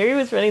Larry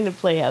was running the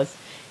Playhouse,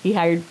 he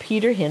hired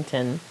Peter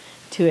Hinton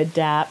to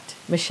adapt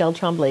Michel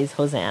Tremblay's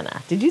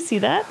Hosanna. Did you see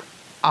that?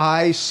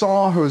 I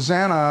saw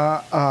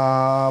Hosanna.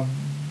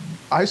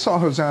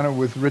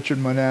 With Richard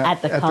Monette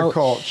at the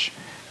Cultch,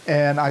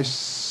 and I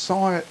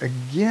saw it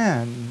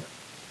again,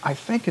 I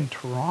think in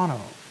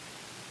Toronto.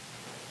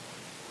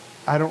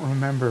 I don't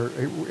remember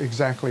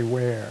exactly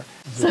where.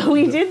 So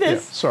he did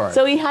this. Yeah, sorry.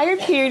 So he hired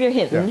Peter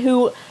Hinton,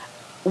 who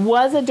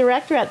was a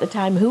director at the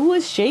time, who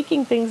was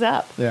shaking things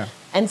up. Yeah.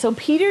 And so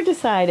Peter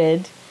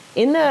decided,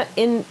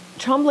 in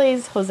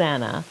Tremblay's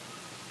Hosanna,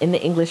 in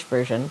the English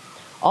version,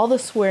 all the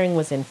swearing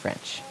was in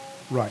French.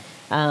 Right.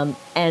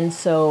 And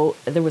so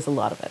there was a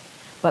lot of it.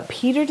 But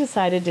Peter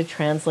decided to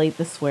translate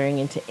the swearing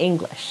into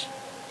English.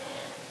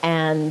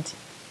 And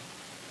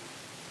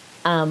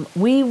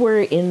we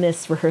were in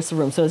this rehearsal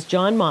room. So it's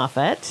John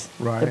Moffat,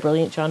 the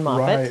brilliant John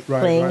Moffat,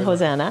 playing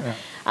Hosanna.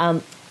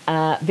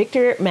 Yeah.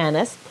 Victor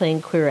Manis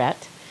playing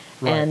Quirette.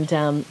 Right.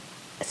 And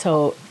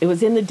so it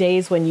was in the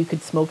days when you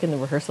could smoke in the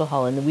rehearsal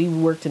hall, and we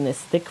worked in this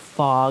thick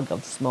fog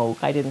of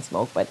smoke. I didn't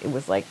smoke, but it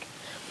was like,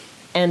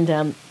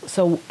 and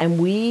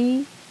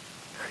we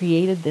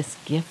created this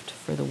gift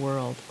for the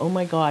world. Oh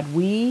my God,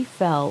 we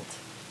felt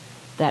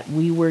that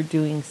we were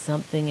doing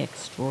something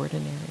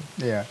extraordinary.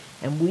 Yeah.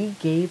 And we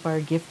gave our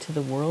gift to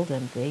the world,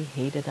 and they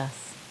hated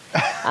us.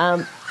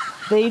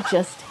 They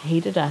just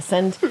hated us.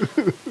 And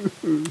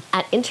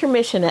at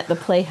intermission at the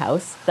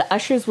Playhouse, the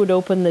ushers would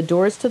open the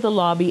doors to the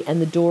lobby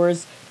and the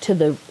doors to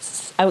the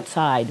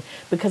outside,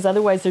 because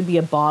otherwise there'd be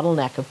a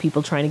bottleneck of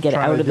people trying to get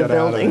out of the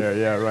building. Out of there.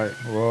 Yeah, right.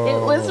 Whoa.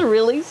 It was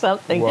really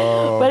something.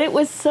 Whoa. But it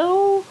was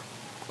so,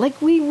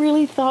 like, we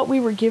really thought we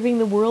were giving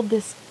the world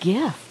this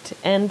gift.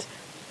 And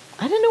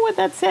I don't know what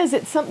that says.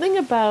 It's something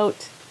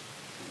about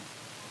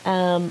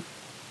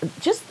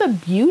just the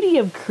beauty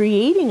of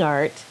creating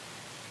art,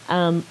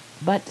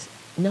 but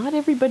not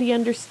everybody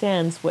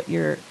understands what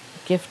your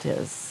gift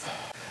is.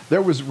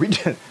 We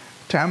did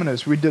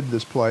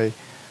this play,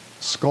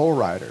 Skull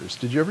Riders.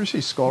 Did you ever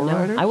see Skull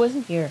Riders? I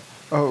wasn't here.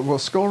 Oh, well,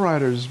 Skull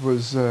Riders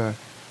was,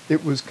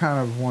 it was kind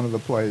of one of the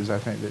plays, I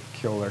think, that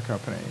killed our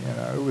company. You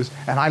know, it was,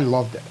 and I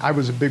loved it. I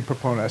was a big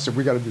proponent. I said,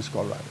 we got to do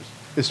Skull Riders.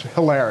 It's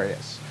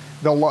hilarious.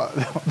 They'll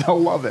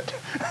love it.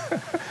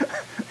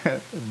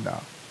 No.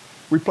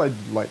 We played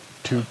like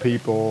 2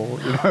 people,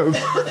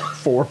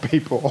 4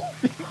 people.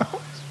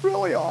 It's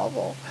really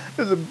awful.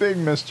 It was a big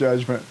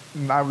misjudgment,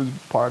 and I was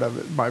part of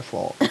it. My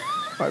fault.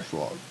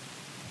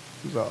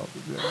 So,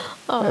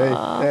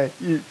 hey,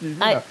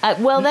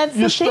 well, that's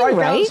the thing, right? You strike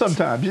out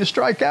sometimes. You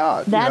strike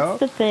out. That's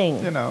the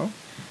thing.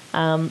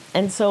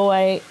 And so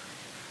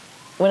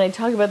when I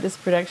talk about this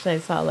production I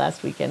saw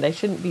last weekend, I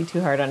shouldn't be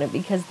too hard on it,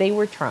 because they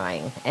were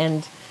trying.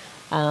 And,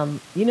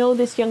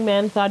 this young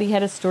man thought he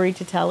had a story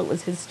to tell. It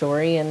was his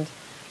story, and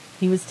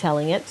he was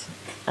telling it,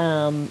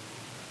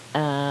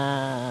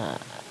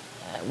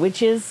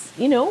 which is,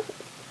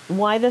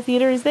 why the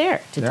theater is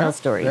there, to tell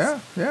stories.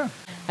 Yeah.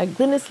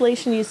 Glynis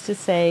Lation used to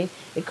say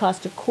it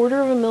cost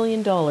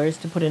 $250,000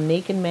 to put a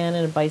naked man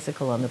and a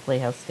bicycle on the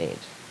Playhouse stage.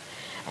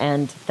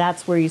 And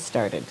that's where you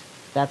started.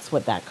 That's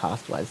what that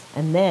cost was.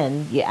 And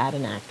then you add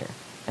an actor.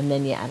 And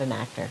then you add an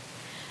actor.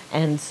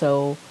 And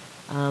so,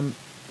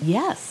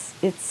 yes,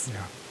 it's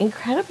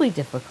incredibly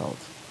difficult.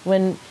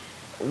 When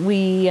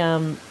we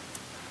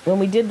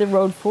did The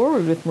Road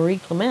Forward with Marie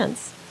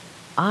Clements,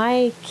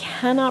 I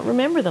cannot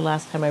remember the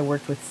last time I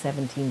worked with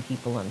 17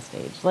 people on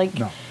stage. Like,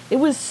 it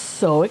was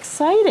so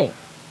exciting.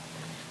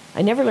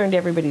 I never learned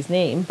everybody's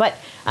name, but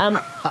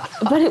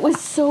it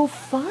was so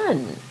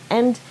fun.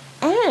 And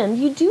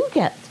you do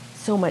get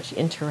so much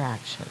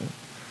interaction.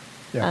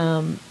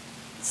 Yeah.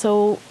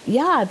 So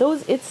yeah,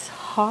 it's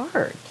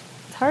hard.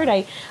 It's hard.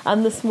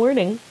 This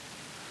morning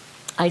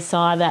I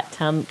saw that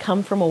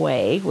Come From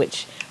Away,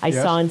 which I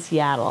saw in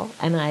Seattle,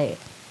 and I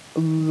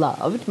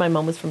loved. My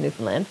mom was from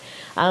Newfoundland.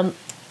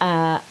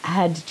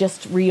 Had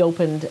just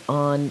reopened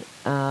on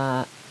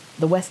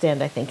the West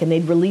End, I think, and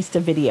they'd released a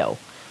video.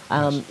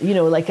 You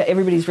know, like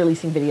everybody's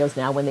releasing videos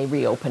now when they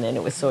reopen, and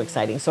it was so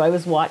exciting. So I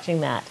was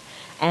watching that,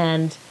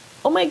 and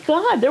oh my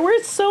God, there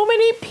were so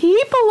many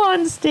people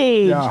on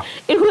stage. Yeah.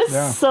 It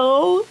was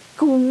so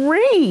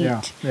great.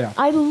 Yeah. Yeah.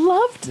 I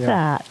loved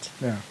that.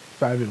 Yeah,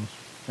 fabulous.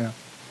 Yeah,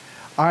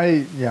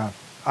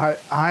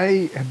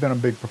 I have been a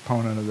big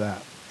proponent of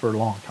that for a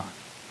long time,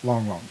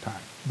 long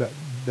time. That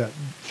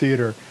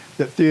theater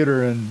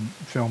and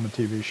film and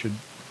TV should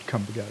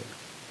come together,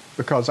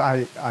 because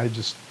I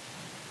just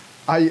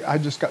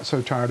got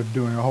so tired of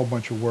doing a whole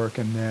bunch of work,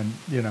 and then,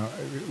 you know,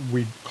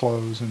 we'd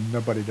close and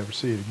nobody'd ever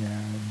see it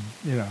again,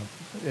 and, you know,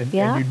 and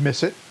you'd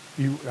miss it.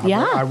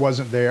 I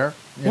wasn't there,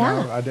 you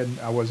know,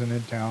 I wasn't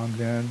in town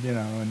then, you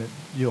know, and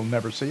you'll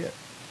never see it.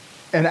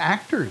 And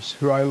actors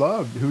who I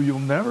loved, who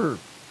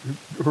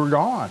are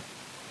gone.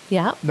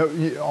 Yeah. No,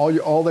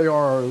 all they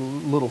are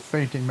little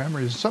fainting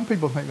memories. Some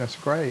people think that's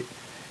great,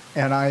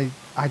 and I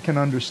can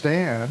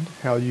understand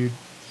how you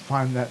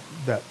find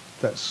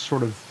that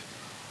sort of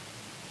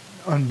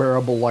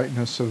unbearable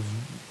lightness of,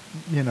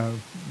 you know,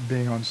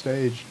 being on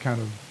stage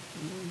kind of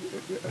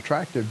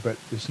attractive, but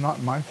it's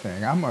not my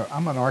thing. I'm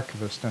an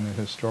archivist and a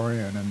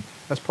historian, and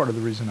that's part of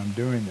the reason I'm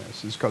doing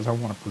this, is because I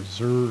want to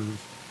preserve,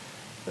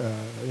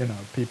 you know,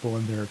 people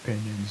and their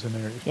opinions and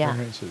their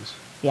experiences.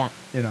 Yeah.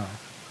 You know,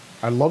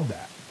 I love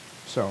that.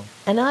 So.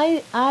 And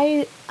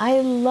I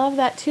love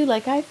that too.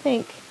 Like, I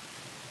think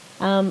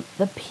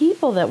the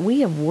people that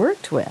we have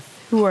worked with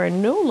who are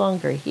no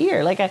longer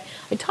here. Like, I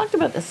talked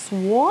about the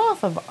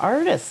swath of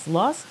artists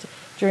lost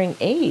during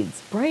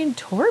AIDS. Brian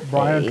Torpe,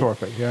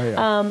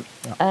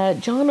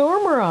 John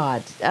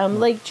Ormerod,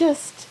 like,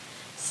 just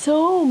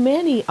so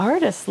many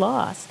artists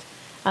lost.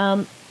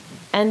 And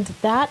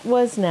that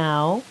was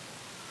now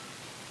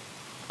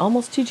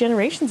almost 2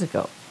 generations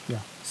ago. Yeah.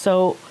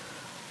 So,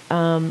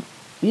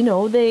 you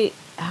know,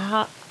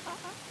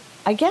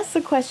 I guess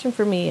the question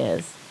for me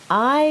is,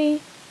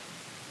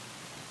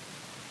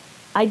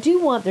 I do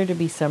want there to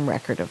be some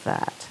record of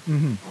that.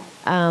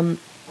 Mm-hmm.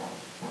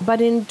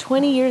 But in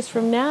 20 years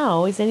from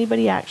now, is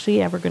anybody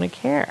actually ever going to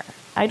care?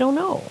 I don't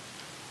know.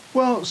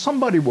 Well,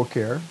 somebody will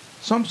care.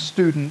 Some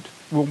student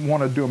will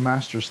want to do a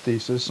master's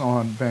thesis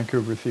on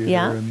Vancouver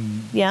theater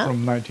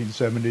from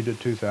 1970 to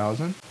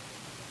 2000.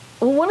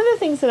 Well, one of the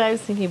things that I was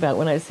thinking about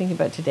when I was thinking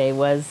about today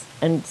was,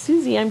 and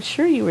Susie, I'm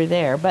sure you were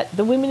there, but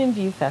the Women in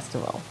View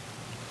Festival.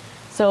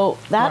 So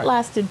that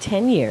lasted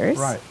 10 years.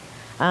 Right.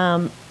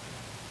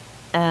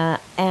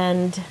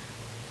 And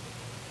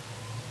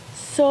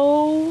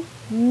so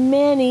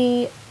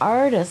many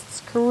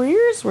artists'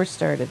 careers were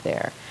started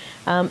there.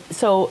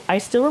 So I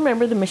still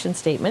remember the mission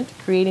statement,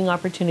 creating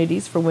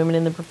opportunities for women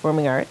in the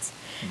performing arts.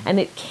 Mm-hmm. And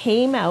it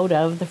came out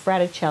of the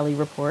Fraticelli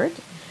report,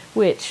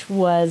 which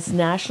was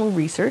national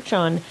research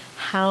on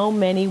how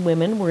many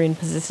women were in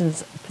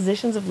positions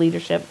of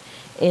leadership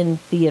in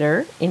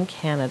theater in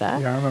Canada.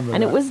 Yeah, I remember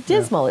and that. It was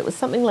dismal. Yeah. It was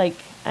something like,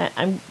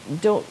 I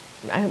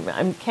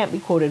can't be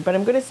quoted, but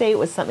I'm going to say it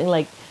was something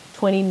like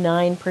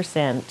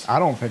 29%. I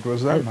don't think it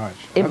was that much.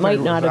 It might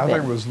not have been. I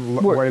think it was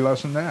way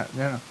less than that,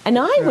 yeah. And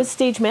I was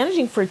stage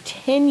managing for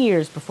 10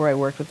 years before I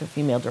worked with a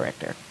female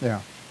director.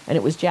 Yeah. And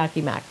it was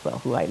Jackie Maxwell,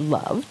 who I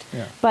loved.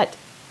 Yeah. But,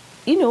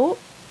 you know,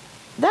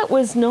 that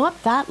was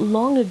not that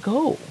long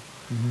ago.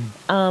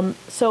 Mm-hmm.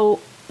 So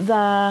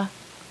that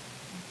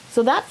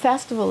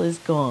festival is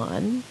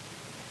gone,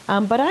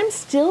 but I'm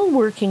still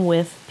working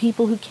with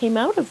people who came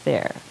out of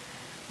there.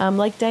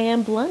 Like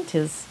Diane Blunt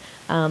is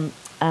an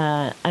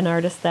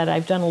artist that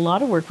I've done a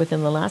lot of work with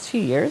in the last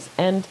few years,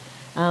 and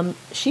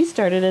she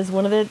started as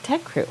one of the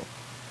tech crew.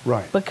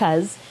 Right.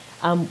 Because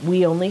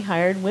we only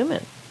hired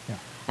women. Yeah.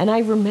 And I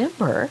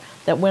remember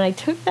that when I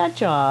took that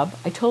job,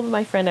 I told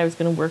my friend I was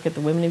going to work at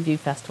the Women in View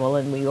Festival,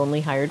 and we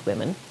only hired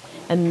women.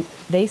 And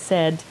they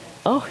said,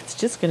 oh, it's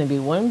just going to be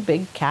one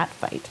big cat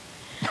fight.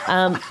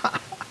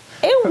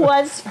 It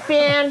was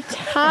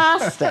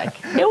fantastic.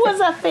 It was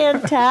a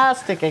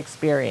fantastic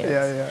experience.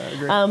 Yeah,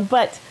 I agree.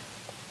 But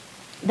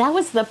that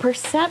was the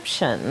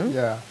perception.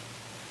 Yeah.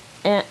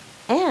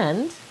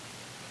 And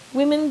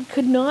women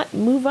could not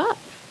move up.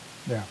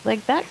 Yeah.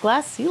 Like, that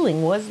glass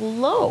ceiling was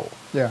low.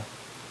 Yeah.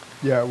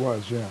 Yeah, it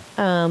was, yeah.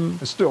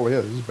 It still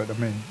is, but I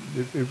mean,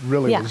 it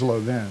really was low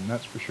then,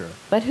 that's for sure.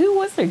 But who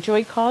was there?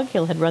 Joy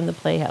Coghill had run the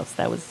Playhouse.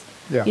 That was,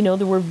 you know,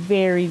 there were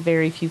very,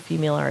 very few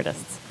female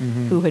artists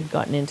who had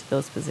gotten into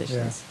those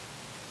positions.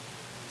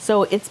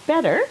 So it's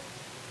better.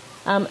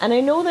 And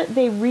I know that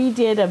they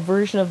redid a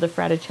version of the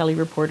Fraticelli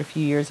report a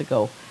few years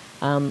ago.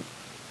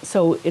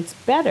 So it's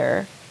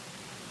better,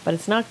 but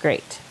it's not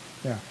great.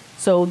 Yeah.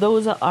 So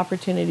those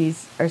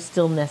opportunities are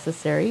still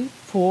necessary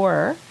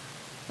for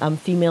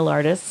female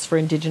artists, for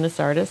Indigenous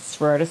artists,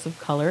 for artists of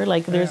color.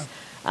 Like there's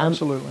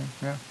absolutely,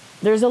 yeah.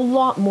 There's a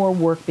lot more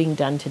work being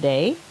done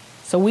today.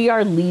 So we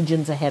are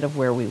legions ahead of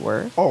where we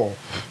were. Oh,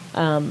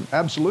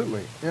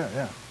 absolutely,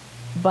 yeah.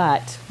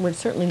 But we're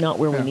certainly not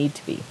where we need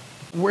to be.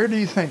 Where do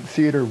you think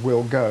theater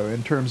will go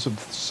in terms of,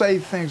 say,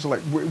 things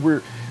like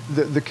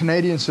the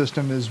Canadian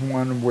system is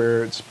one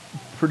where it's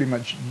pretty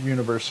much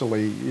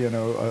universally, you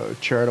know, a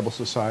charitable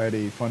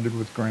society funded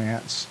with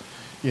grants,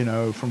 you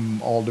know,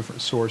 from all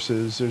different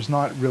sources. There's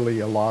not really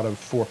a lot of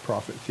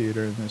for-profit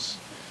theater in this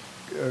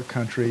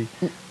country.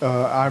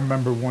 I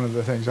remember one of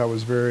the things I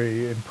was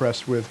very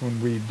impressed with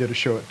when we did a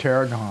show at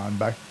Tarragon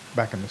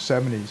back in the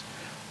 70s.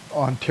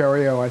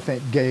 Ontario, I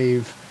think,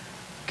 gave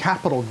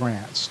capital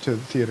grants to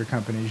theater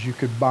companies. You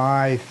could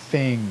buy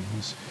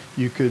things.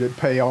 You could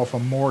pay off a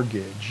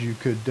mortgage. You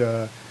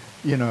could,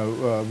 you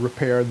know,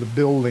 repair the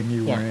building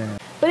you were in.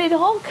 But it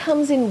all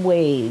comes in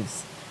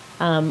waves.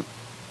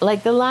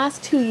 Like the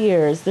last 2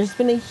 years, there's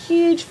been a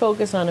huge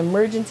focus on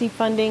emergency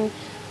funding,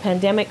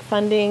 pandemic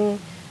funding.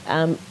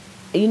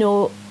 You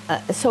know,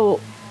 so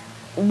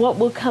what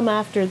will come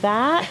after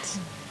that?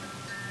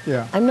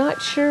 I'm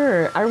not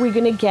sure. Are we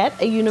going to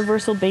get a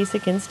universal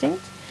basic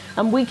instinct?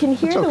 We can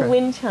hear the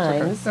wind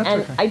chimes,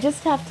 and I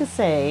just have to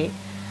say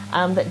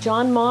that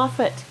John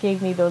Moffat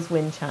gave me those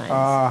wind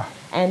chimes.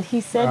 And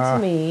he said to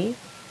me,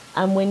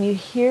 when you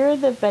hear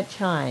the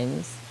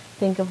chimes,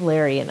 think of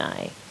Larry and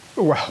I.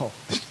 Well,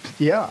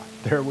 yeah,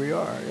 there we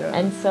are. Yeah.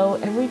 And so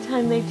every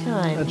time they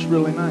chime, that's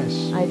really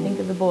nice. I think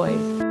of the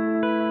boys.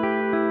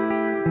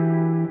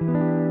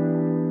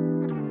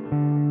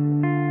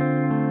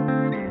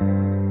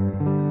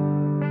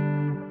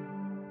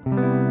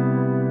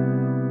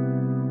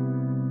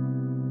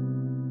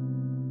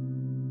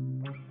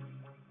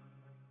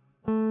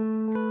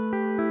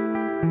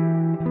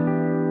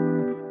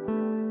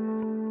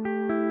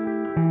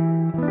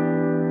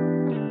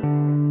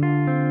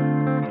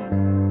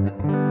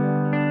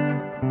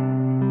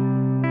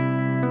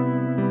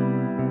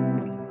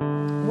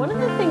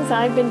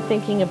 I've been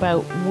thinking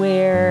about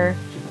where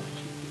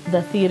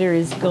the theater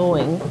is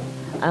going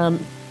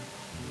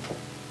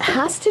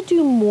has to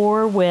do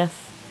more with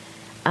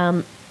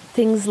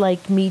things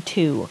like Me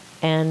Too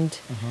and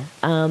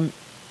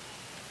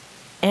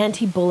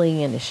anti-bullying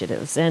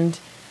initiatives. And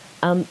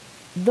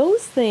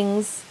those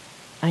things,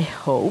 I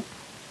hope,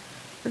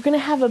 are going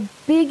to have a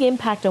big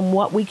impact on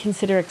what we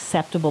consider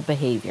acceptable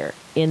behavior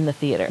in the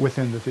theater.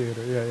 Within the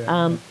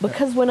theater,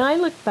 because when I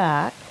look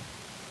back,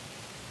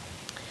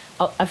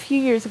 a few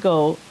years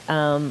ago,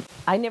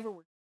 I never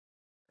worked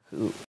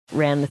who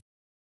ran the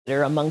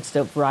theater amongst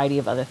a variety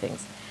of other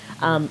things.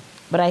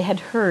 But I had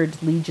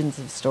heard legions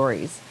of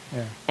stories.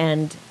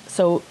 And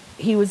so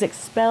he was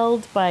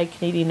expelled by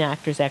Canadian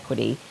Actors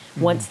Equity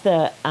once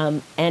the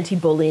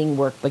anti-bullying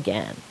work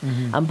began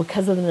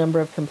because of the number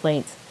of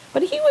complaints.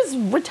 But he was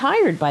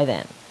retired by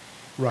then.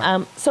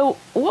 So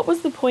what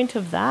was the point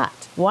of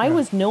that? Why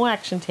was no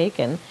action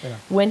taken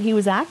when he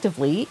was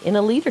actively in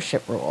a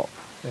leadership role?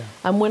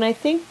 When I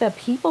think the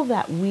people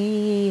that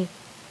we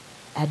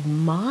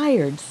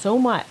admired so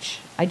much,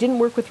 I didn't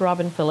work with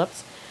Robin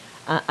Phillips.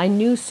 I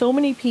knew so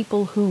many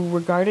people who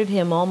regarded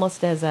him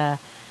almost as a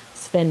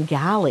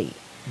Svengali,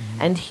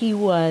 and he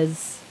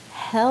was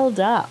held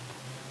up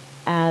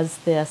as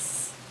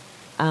this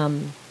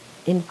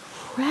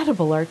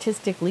incredible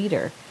artistic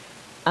leader.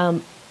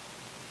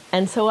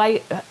 And so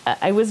I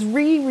was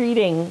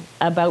rereading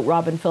about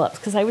Robin Phillips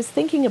because I was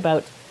thinking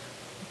about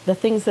the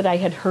things that I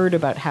had heard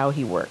about how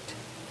he worked.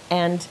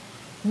 And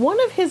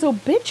one of his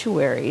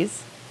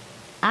obituaries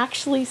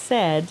actually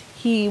said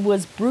he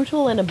was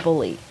brutal and a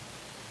bully.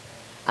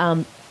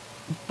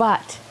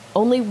 But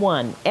only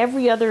one.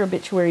 Every other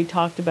obituary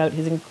talked about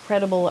his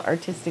incredible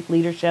artistic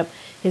leadership,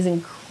 his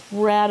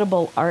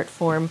incredible art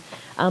form.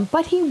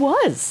 But he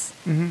was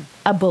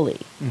a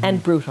bully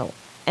and brutal.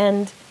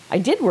 And I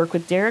did work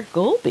with Derek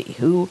Golby,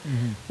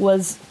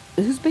 whose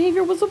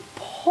behavior was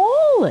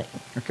appalling.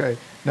 Okay.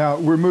 Now,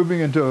 we're moving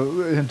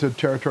into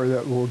territory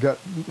that will get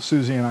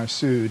Susie and I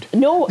sued.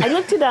 No, I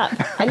looked it up.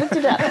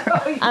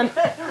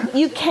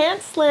 You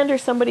can't slander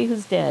somebody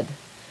who's dead.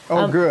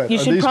 Oh, good. You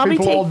should Are these probably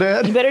people all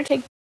dead? You better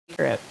take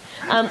her out.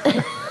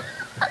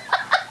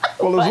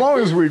 Well, as long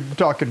as we're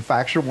talking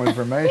factual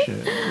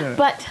information.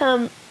 But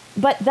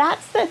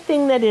that's the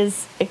thing that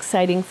is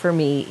exciting for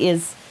me,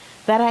 is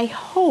that I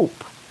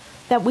hope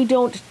that we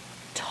don't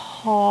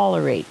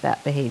tolerate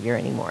that behavior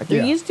anymore.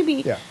 There used to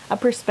be a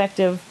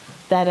perspective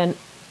that an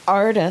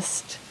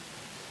artist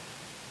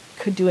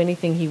could do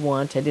anything he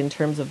wanted in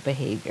terms of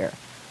behavior.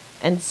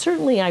 And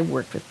certainly I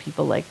worked with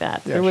people like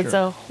that. Yeah, there was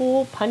sure. a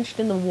hole punched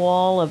in the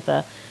wall of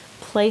the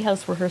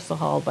Playhouse rehearsal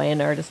hall by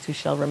an artist who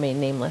shall remain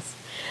nameless.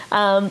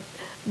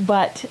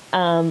 But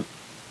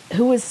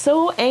who was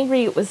so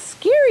angry it was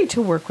scary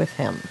to work with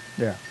him.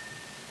 Yeah.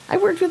 I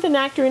worked with an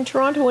actor in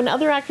Toronto, and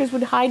other actors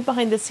would hide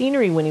behind the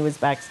scenery when he was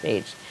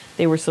backstage.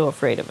 They were so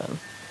afraid of him.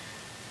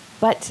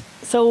 But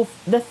so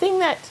the thing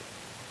that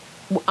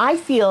I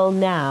feel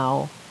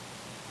now,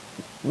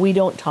 we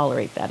don't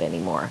tolerate that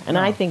anymore. And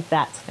No. I think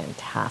that's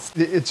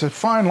fantastic. It's a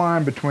fine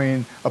line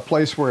between a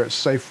place where it's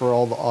safe for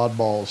all the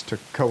oddballs to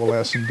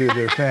coalesce and do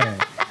their thing,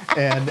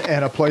 and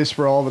a place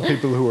for all the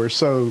people who are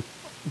so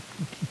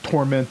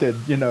tormented,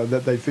 you know,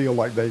 that they feel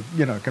like they,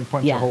 you know, can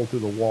punch a hole through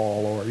the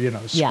wall or, you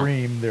know,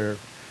 scream their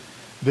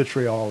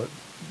vitriol at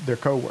their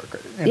coworker.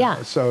 You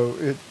know? So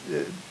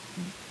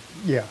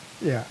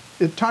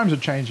times are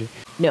changing.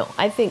 No,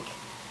 I think,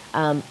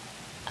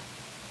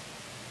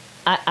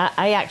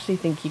 I actually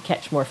think you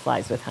catch more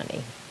flies with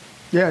honey.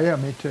 Yeah,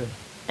 me too.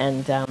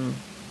 And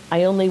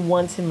I only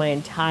once in my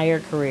entire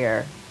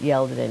career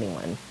yelled at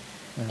anyone.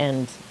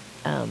 And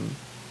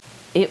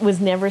it was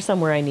never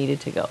somewhere I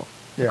needed to go.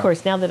 Yeah. Of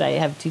course, now that I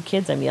have 2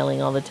 kids, I'm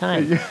yelling all the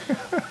time.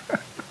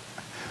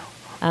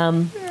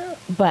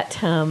 But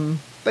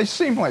they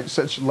seem like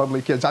such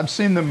lovely kids. I've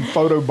seen them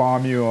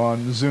photobomb you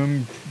on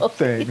Zoom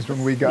things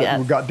when we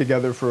got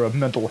together for a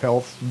mental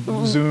health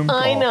Zoom call.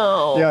 I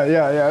know.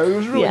 Yeah. It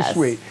was really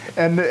sweet.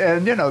 And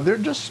you know, they're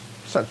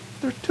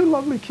two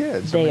lovely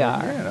kids. They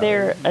are. are. You know,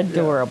 they're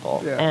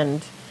adorable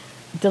and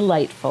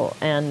delightful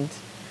and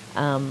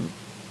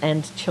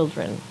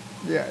children.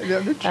 Yeah,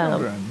 they're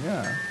children.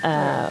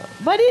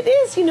 But it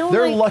is, you know,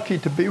 they're like, lucky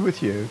to be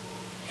with you.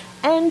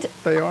 And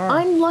they are.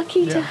 I'm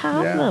lucky to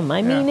have them.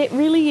 I mean, it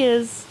really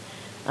is.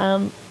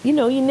 You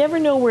know, you never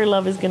know where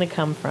love is going to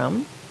come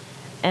from,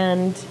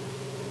 and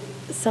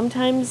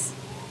sometimes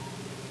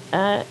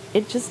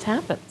it just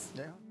happens.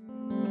 Yeah.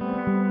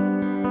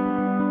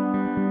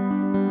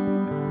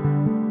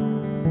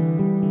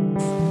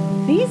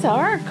 These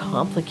are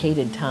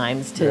complicated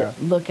times to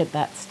look at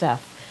that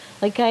stuff.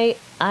 Like I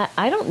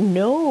don't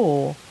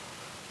know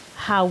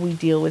how we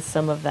deal with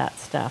some of that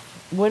stuff.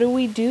 What do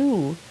we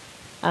do?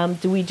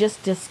 Do we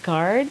just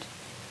discard?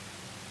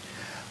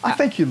 I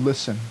think you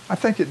listen. I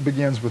think it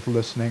begins with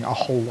listening a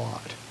whole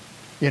lot,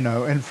 you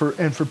know. And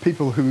for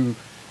people who,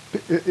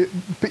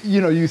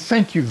 you know, you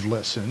think you've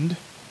listened,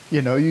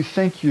 you know, you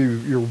think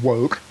you're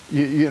woke,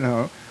 you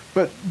know,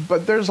 but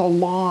there's a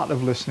lot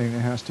of listening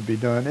that has to be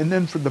done. And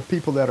then for the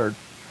people that are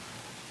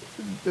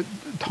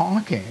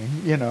talking,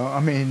 you know, I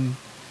mean,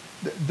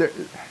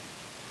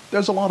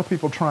 there's a lot of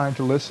people trying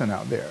to listen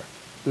out there.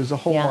 There's a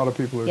whole lot of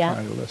people who are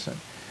trying to listen.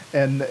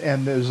 And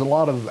there's a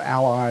lot of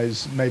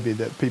allies maybe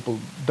that people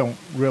don't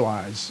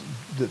realize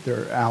that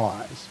they're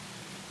allies,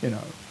 you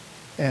know,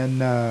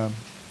 and a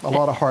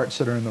lot of hearts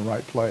that are in the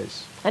right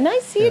place. And I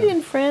see it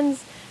in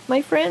friends,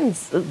 my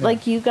friends,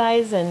 like you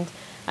guys, and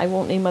I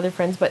won't name other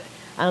friends, but,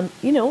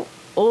 you know,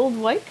 old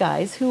white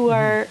guys who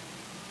are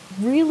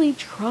really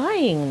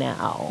trying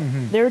now.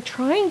 They're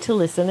trying to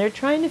listen. They're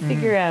trying to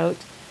figure out,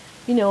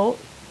 you know,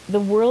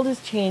 the world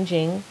is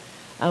changing.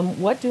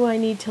 What do I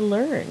need to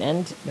learn?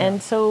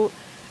 And so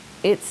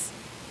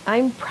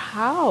I'm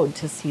proud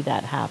to see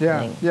that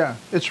happening. Yeah,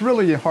 it's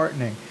really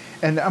heartening.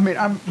 And I mean,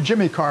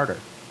 Jimmy Carter,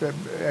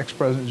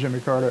 ex-President Jimmy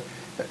Carter,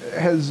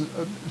 has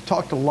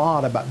talked a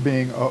lot about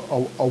being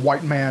a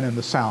white man in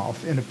the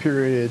South in a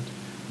period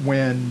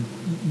when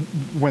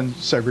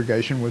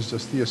segregation was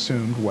just the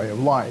assumed way of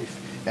life,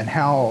 and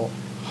how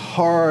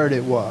hard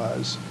it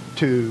was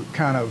to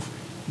kind of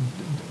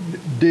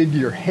dig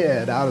your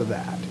head out of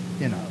that,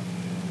 you know,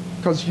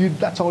 because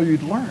that's all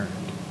you'd learned.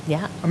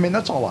 Yeah. I mean,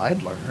 that's all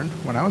I'd learned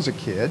when I was a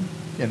kid,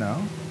 you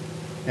know,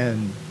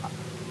 and,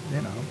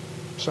 you know,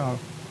 so,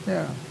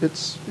 yeah,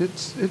 it's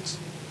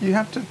you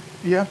have to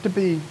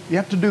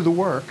do the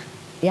work.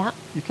 Yeah.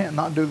 You can't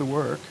not do the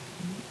work.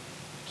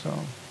 So.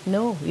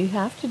 No, you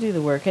have to do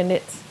the work. And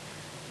it's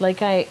like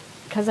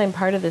because I'm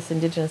part of this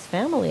Indigenous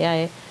family,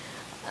 a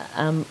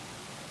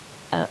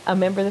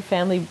member of the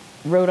family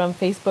wrote on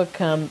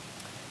Facebook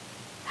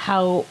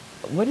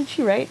what did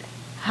she write?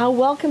 How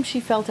welcome she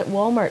felt at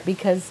Walmart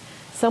because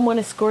someone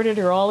escorted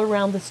her all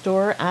around the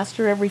store, asked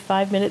her every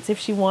 5 minutes if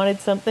she wanted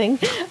something.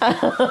 She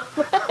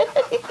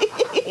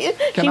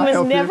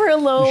was never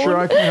alone. You sure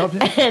I can help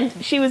you? And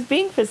she was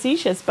being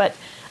facetious, but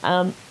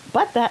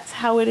that's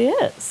how it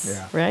is,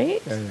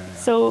 right? Yeah.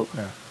 So,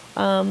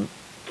 and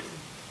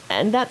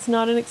that's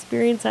not an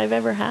experience I've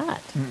ever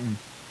had. Mm-mm.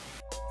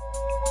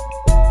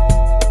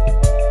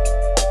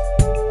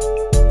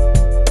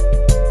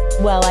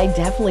 Well, I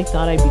definitely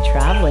thought I'd be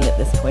traveling at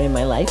this point in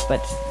my life,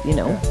 but, you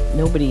know,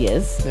 nobody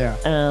is. Yeah.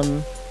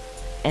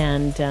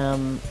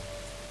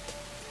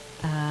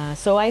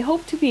 So I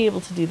hope to be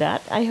able to do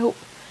that. I hope,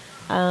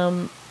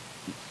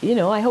 you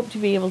know, I hope to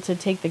be able to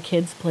take the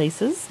kids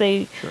places.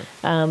 They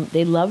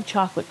love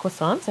chocolate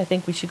croissants. I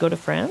think we should go to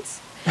France.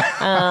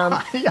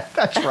 Yeah,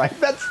 that's right.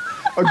 That's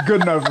a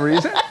good enough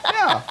reason.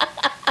 Yeah.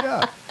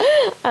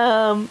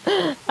 Yeah.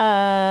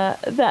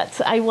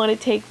 I want to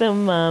take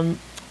them.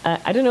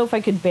 I don't know if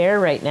I could bear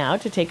right now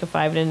to take a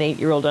 5 and an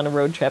 8-year-old on a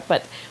road trip,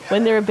 but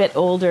when they're a bit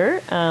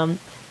older,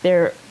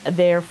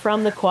 they're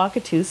from the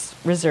Quakatoos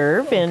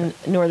Reserve in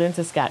northern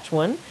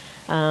Saskatchewan,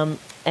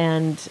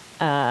 and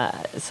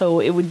so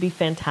it would be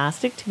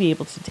fantastic to be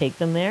able to take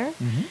them there.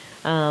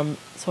 Mm-hmm.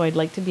 So I'd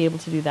like to be able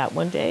to do that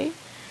one day.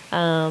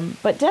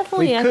 But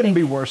definitely, it couldn't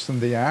be worse than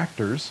the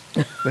actors,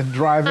 than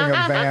driving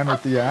a van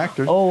with the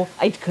actors. Oh,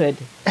 it could.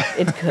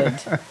 It could.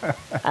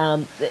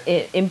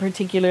 In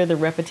particular, the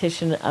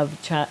repetition of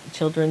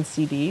children's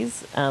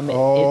CDs. Right.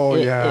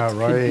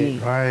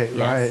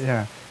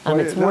 Well,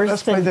 it's worse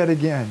let's play that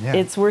again. Yeah.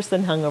 It's worse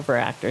than hungover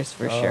actors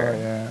for sure. Oh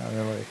yeah,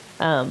 really.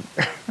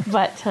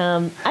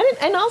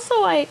 And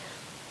also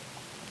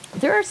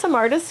there are some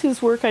artists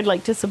whose work I'd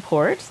like to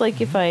support. Like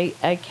if I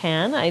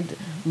can, I'd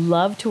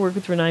love to work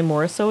with Renee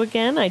Morisseau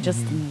again. I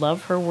just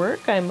love her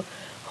work. I'm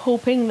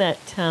hoping that,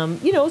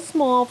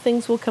 small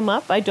things will come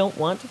up. I don't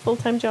want a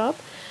full-time job,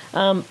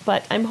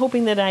 but I'm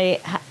hoping that I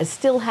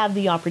still have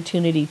the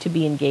opportunity to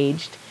be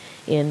engaged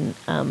in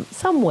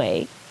some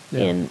way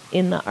in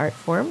the art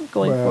form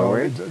going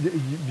forward.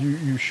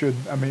 You should.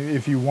 I mean,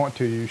 if you want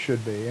to, you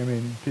should be. I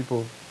mean,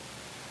 people...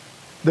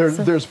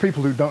 There's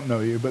people who don't know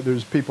you, but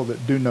there's people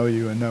that do know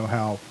you and know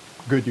how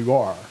good you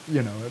are,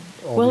 at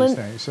all these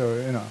things. So,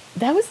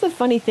 That was the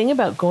funny thing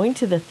about going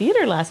to the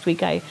theater last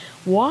week. I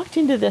walked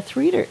into the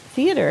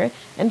theater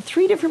and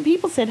 3 different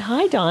people said,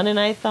 "Hi, Dawn," and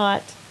I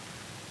thought,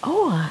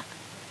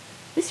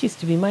 this used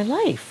to be my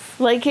life.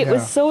 Like, it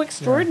was so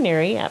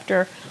extraordinary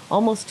after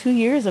almost 2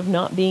 years of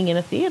not being in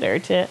a theater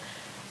to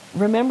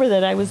remember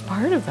that I was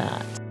part of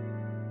that.